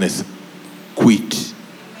sickness quit.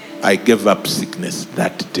 I gave up sickness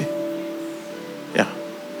that day. Yeah.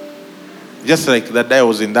 Just like that day I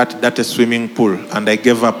was in that swimming pool and I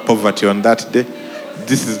gave up poverty on that day.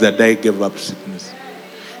 This is the day I gave up sickness.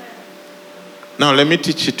 Now let me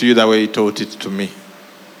teach it to you the way he taught it to me.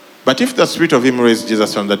 But if the spirit of him who raised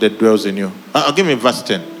Jesus from the dead dwells in you, I'll give me verse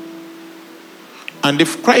 10. And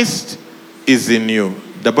if Christ is in you,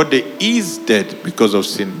 the body is dead because of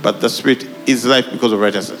sin, but the spirit is life because of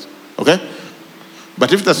righteousness. Okay?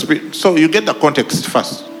 But if the spirit, so you get the context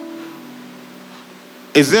first.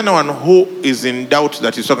 Is there anyone who is in doubt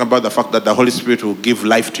that he's talking about the fact that the Holy Spirit will give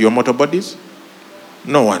life to your mortal bodies?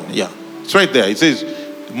 No one, yeah. It's right there. It says,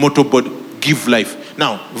 mortal body, give life.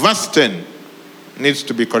 Now, verse 10 needs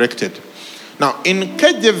to be corrected. Now, in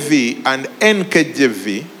KJV and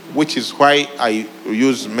NKJV, which is why I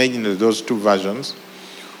use mainly those two versions,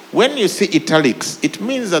 when you see italics, it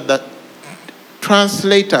means that the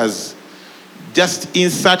translators just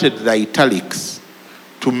inserted the italics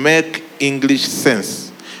to make English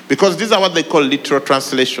sense. Because these are what they call literal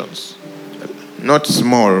translations. Not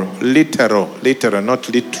small, literal, not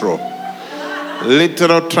literal.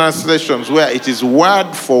 Literal translations where it is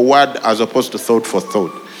word for word as opposed to thought for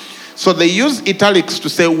thought. So they use italics to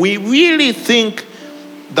say, we really think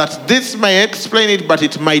that this may explain it, but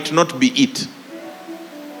it might not be it.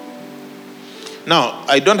 Now,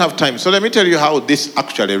 I don't have time, so let me tell you how this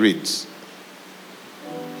actually reads.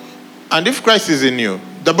 And if Christ is in you,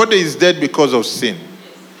 the body is dead because of sin,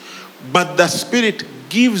 but the spirit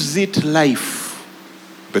gives it life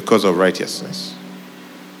because of righteousness.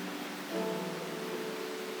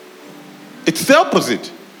 It's the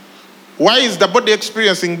opposite. Why is the body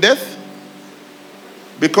experiencing death?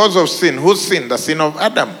 Because of sin. Whose sin? The sin of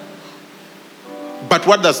Adam. But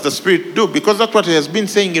what does the spirit do? Because that's what he has been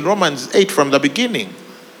saying in Romans 8 from the beginning.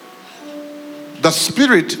 The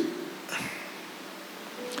spirit,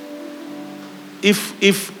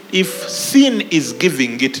 if sin is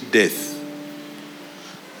giving it death,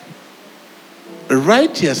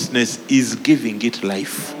 righteousness is giving it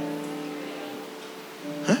life.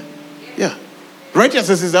 Huh? Yeah.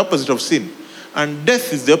 Righteousness is the opposite of sin, and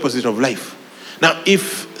death is the opposite of life. Now,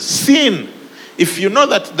 if you know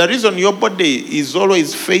that the reason your body is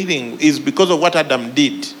always failing is because of what Adam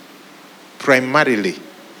did, primarily,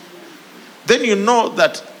 then you know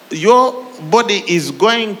that your body is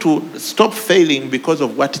going to stop failing because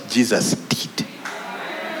of what Jesus did.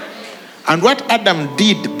 And what Adam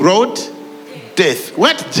did brought death.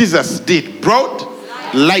 What Jesus did brought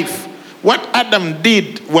life. What Adam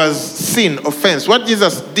did was sin, offense. What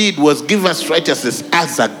Jesus did was give us righteousness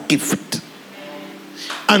as a gift.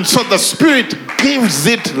 And so the Spirit gives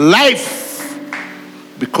it life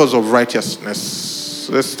because of righteousness.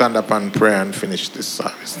 Let's stand up and pray and finish this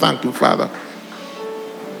service. Thank you, Father,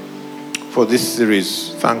 for this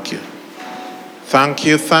series. Thank you. Thank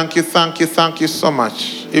you, thank you, thank you, thank you so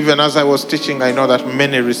much. Even as I was teaching, I know that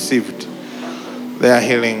many received their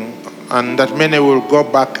healing, and that many will go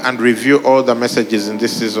back and review all the messages in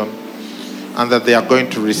this season, and that they are going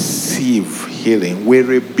to receive healing. We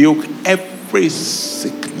rebuke every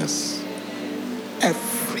sickness,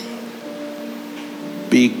 every.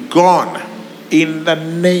 Be gone in the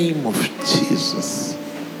name of Jesus.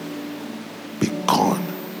 Be gone.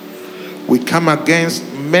 We come against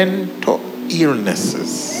mental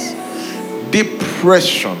illnesses,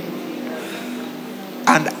 depression,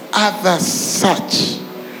 and other such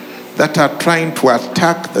that are trying to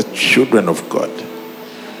attack the children of God.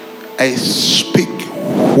 I speak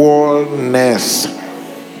wholeness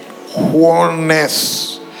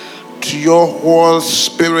to your whole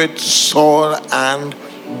spirit, soul, and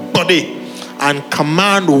body, and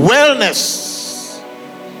command wellness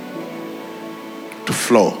to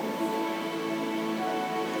flow.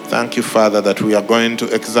 Thank you, Father, that we are going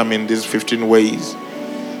to examine these 15 ways,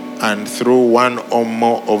 and through one or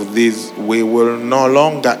more of these, we will no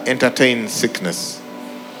longer entertain sickness.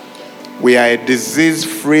 We are a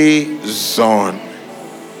disease-free zone.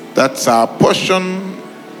 That's our portion,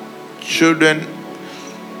 children.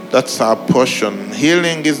 That's our portion.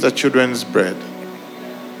 Healing is the children's bread.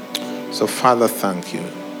 So, Father, thank you.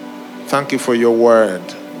 Thank you for your word,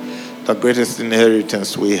 the greatest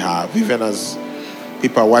inheritance we have. Even as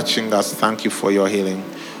people are watching us, thank you for your healing.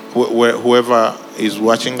 Whoever is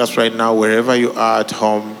watching us right now, wherever you are at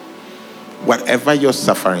home, whatever you're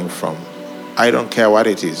suffering from, I don't care what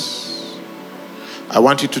it is. I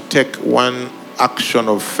want you to take one action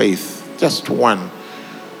of faith, just one,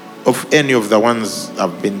 of any of the ones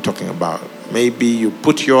I've been talking about. Maybe you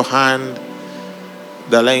put your hand,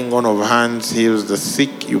 the laying on of hands heals the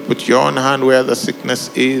sick. You put your own hand where the sickness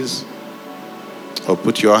is, or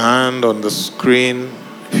put your hand on the screen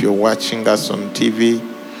if you're watching us on TV,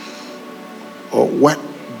 or what?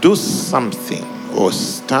 Do something, or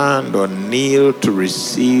stand or kneel to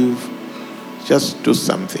receive. Just do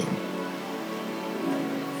something.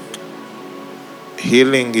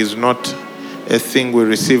 Healing is not a thing we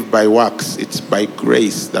receive by works. It's by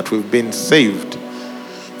grace that we've been saved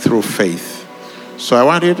through faith. So I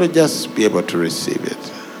want you to just be able to receive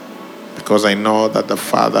it, because I know that the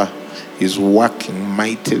Father is working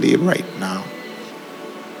mightily right now.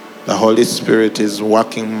 The Holy Spirit is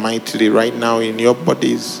working mightily right now in your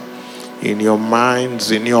bodies, in your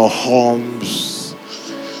minds, in your homes,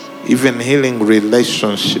 even healing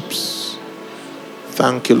relationships.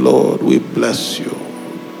 Thank you, Lord. We bless you.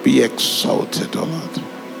 Be exalted, O Lord.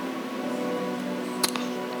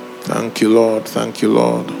 Thank you, Lord. Thank you,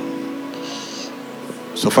 Lord.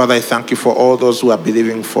 So, Father, I thank you for all those who are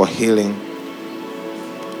believing for healing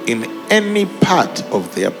in any part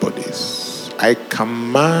of their bodies. I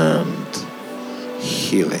command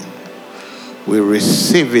healing. We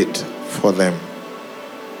receive it for them,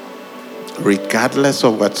 regardless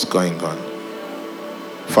of what's going on.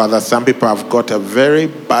 Father, some people have got a very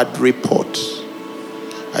bad report.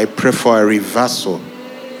 I pray for a reversal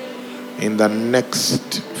in the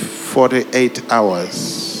next 48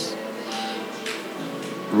 hours.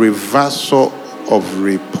 Reversal of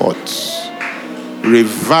reports.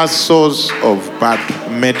 Reversals of bad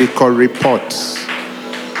medical reports.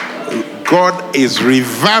 God is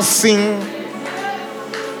reversing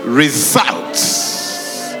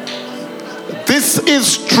results. This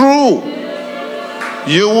is true.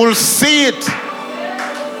 You will see it.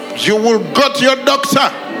 You will go to your doctor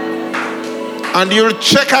and you'll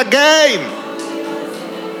check again.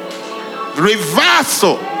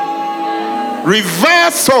 Reversal.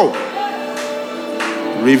 Reversal.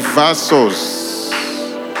 Reversals.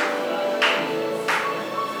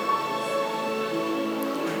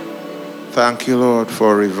 Thank you, Lord,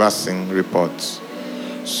 for reversing reports.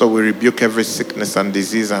 So we rebuke every sickness and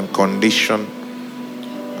disease and condition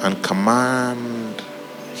and command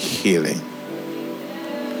healing.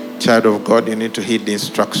 Child of God, you need to heed the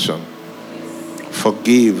instruction.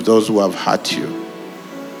 Forgive those who have hurt you.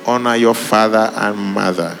 Honor your father and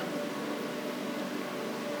mother.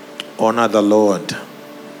 Honor the Lord.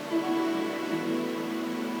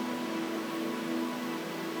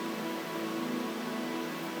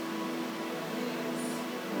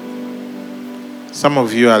 Some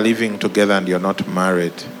of you are living together and you're not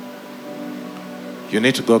married. You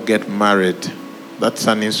need to go get married. That's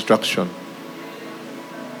an instruction.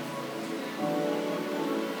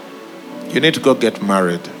 You need to go get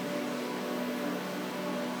married.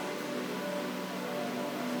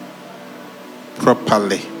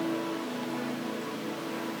 Properly.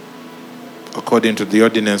 According to the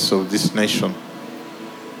ordinance of this nation.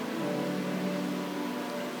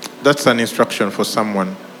 That's an instruction for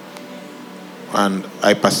someone. And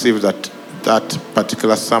I perceive that that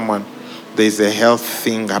particular someone, there is a health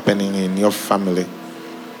thing happening in your family.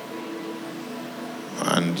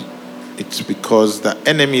 And it's because the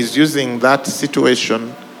enemy is using that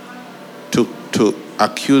situation to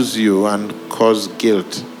accuse you and cause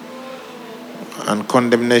guilt and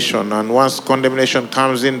condemnation. And once condemnation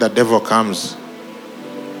comes in, the devil comes.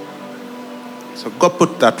 So go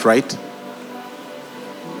put that right.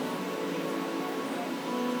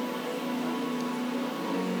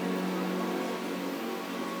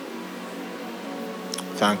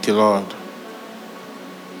 Thank you, Lord.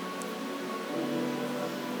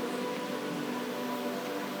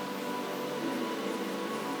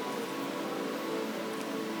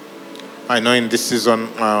 I know in this season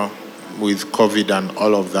with COVID and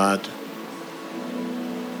all of that,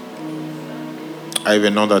 I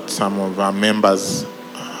even know that some of our members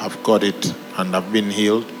have got it and have been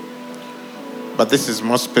healed. But this is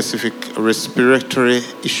more specific respiratory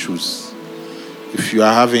issues. If you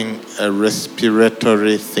are having a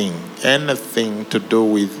respiratory thing, anything to do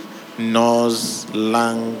with nose,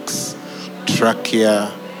 lungs,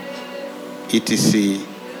 trachea, etc.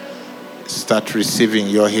 Start receiving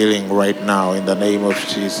your healing right now in the name of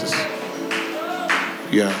Jesus.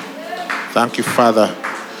 Yeah. Thank you, Father.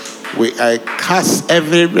 I curse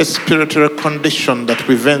every respiratory condition that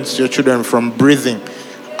prevents your children from breathing.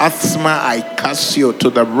 Asthma, I curse you to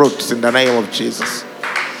the roots in the name of Jesus.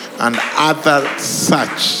 And other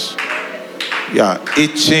such,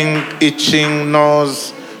 itching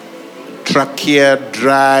nose, trachea,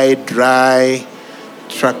 dry,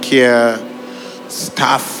 trachea,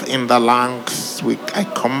 stuff in the lungs. I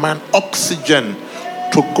command oxygen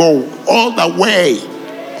to go all the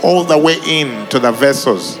way into the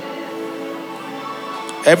vessels.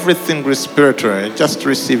 Everything respiratory, just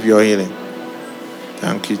receive your healing.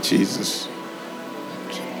 Thank you, Jesus.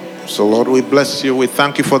 So, Lord, we bless you. We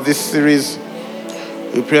thank you for this series.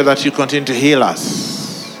 We pray that you continue to heal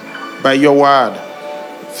us by your word,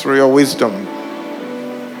 through your wisdom.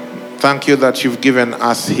 Thank you that you've given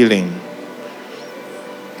us healing,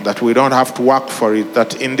 that we don't have to work for it,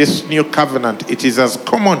 that in this new covenant, it is as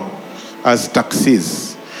common as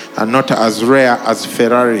taxis and not as rare as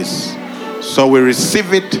Ferraris. So we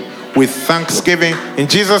receive it with thanksgiving in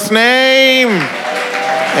Jesus' name.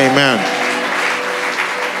 Amen.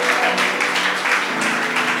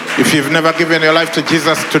 If you've never given your life to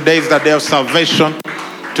Jesus, today is the day of salvation.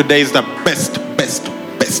 Today is the best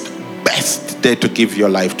day to give your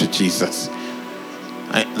life to Jesus.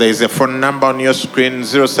 There is a phone number on your screen,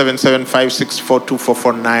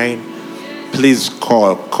 0775642449. Please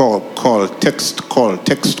call, text call.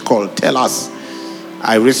 Tell us,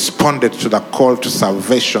 I responded to the call to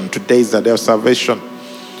salvation. Today is the day of salvation.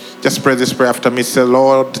 Just pray this prayer after me. Say,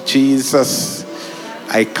 Lord Jesus,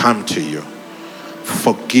 I come to you.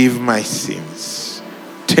 Forgive my sins.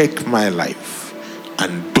 Take my life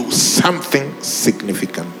and do something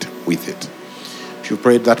significant with it. If you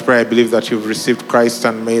prayed that prayer, I believe that you've received Christ,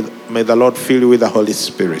 and may the Lord fill you with the Holy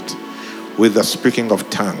Spirit, with the speaking of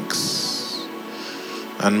tongues.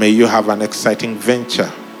 And may you have an exciting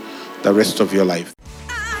venture the rest of your life.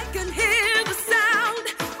 I can hear the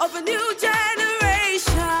sound of a new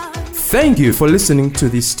generation. Thank you for listening to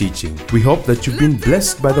this teaching. We hope that you've been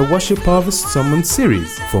blessed by the Worship Harvest Sermon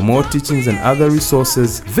Series. For more teachings and other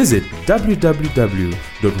resources, visit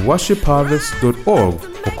www.worshipharvest.org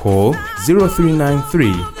or call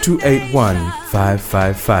 0393 281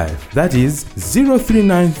 555. That is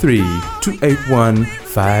 0393 281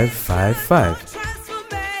 555.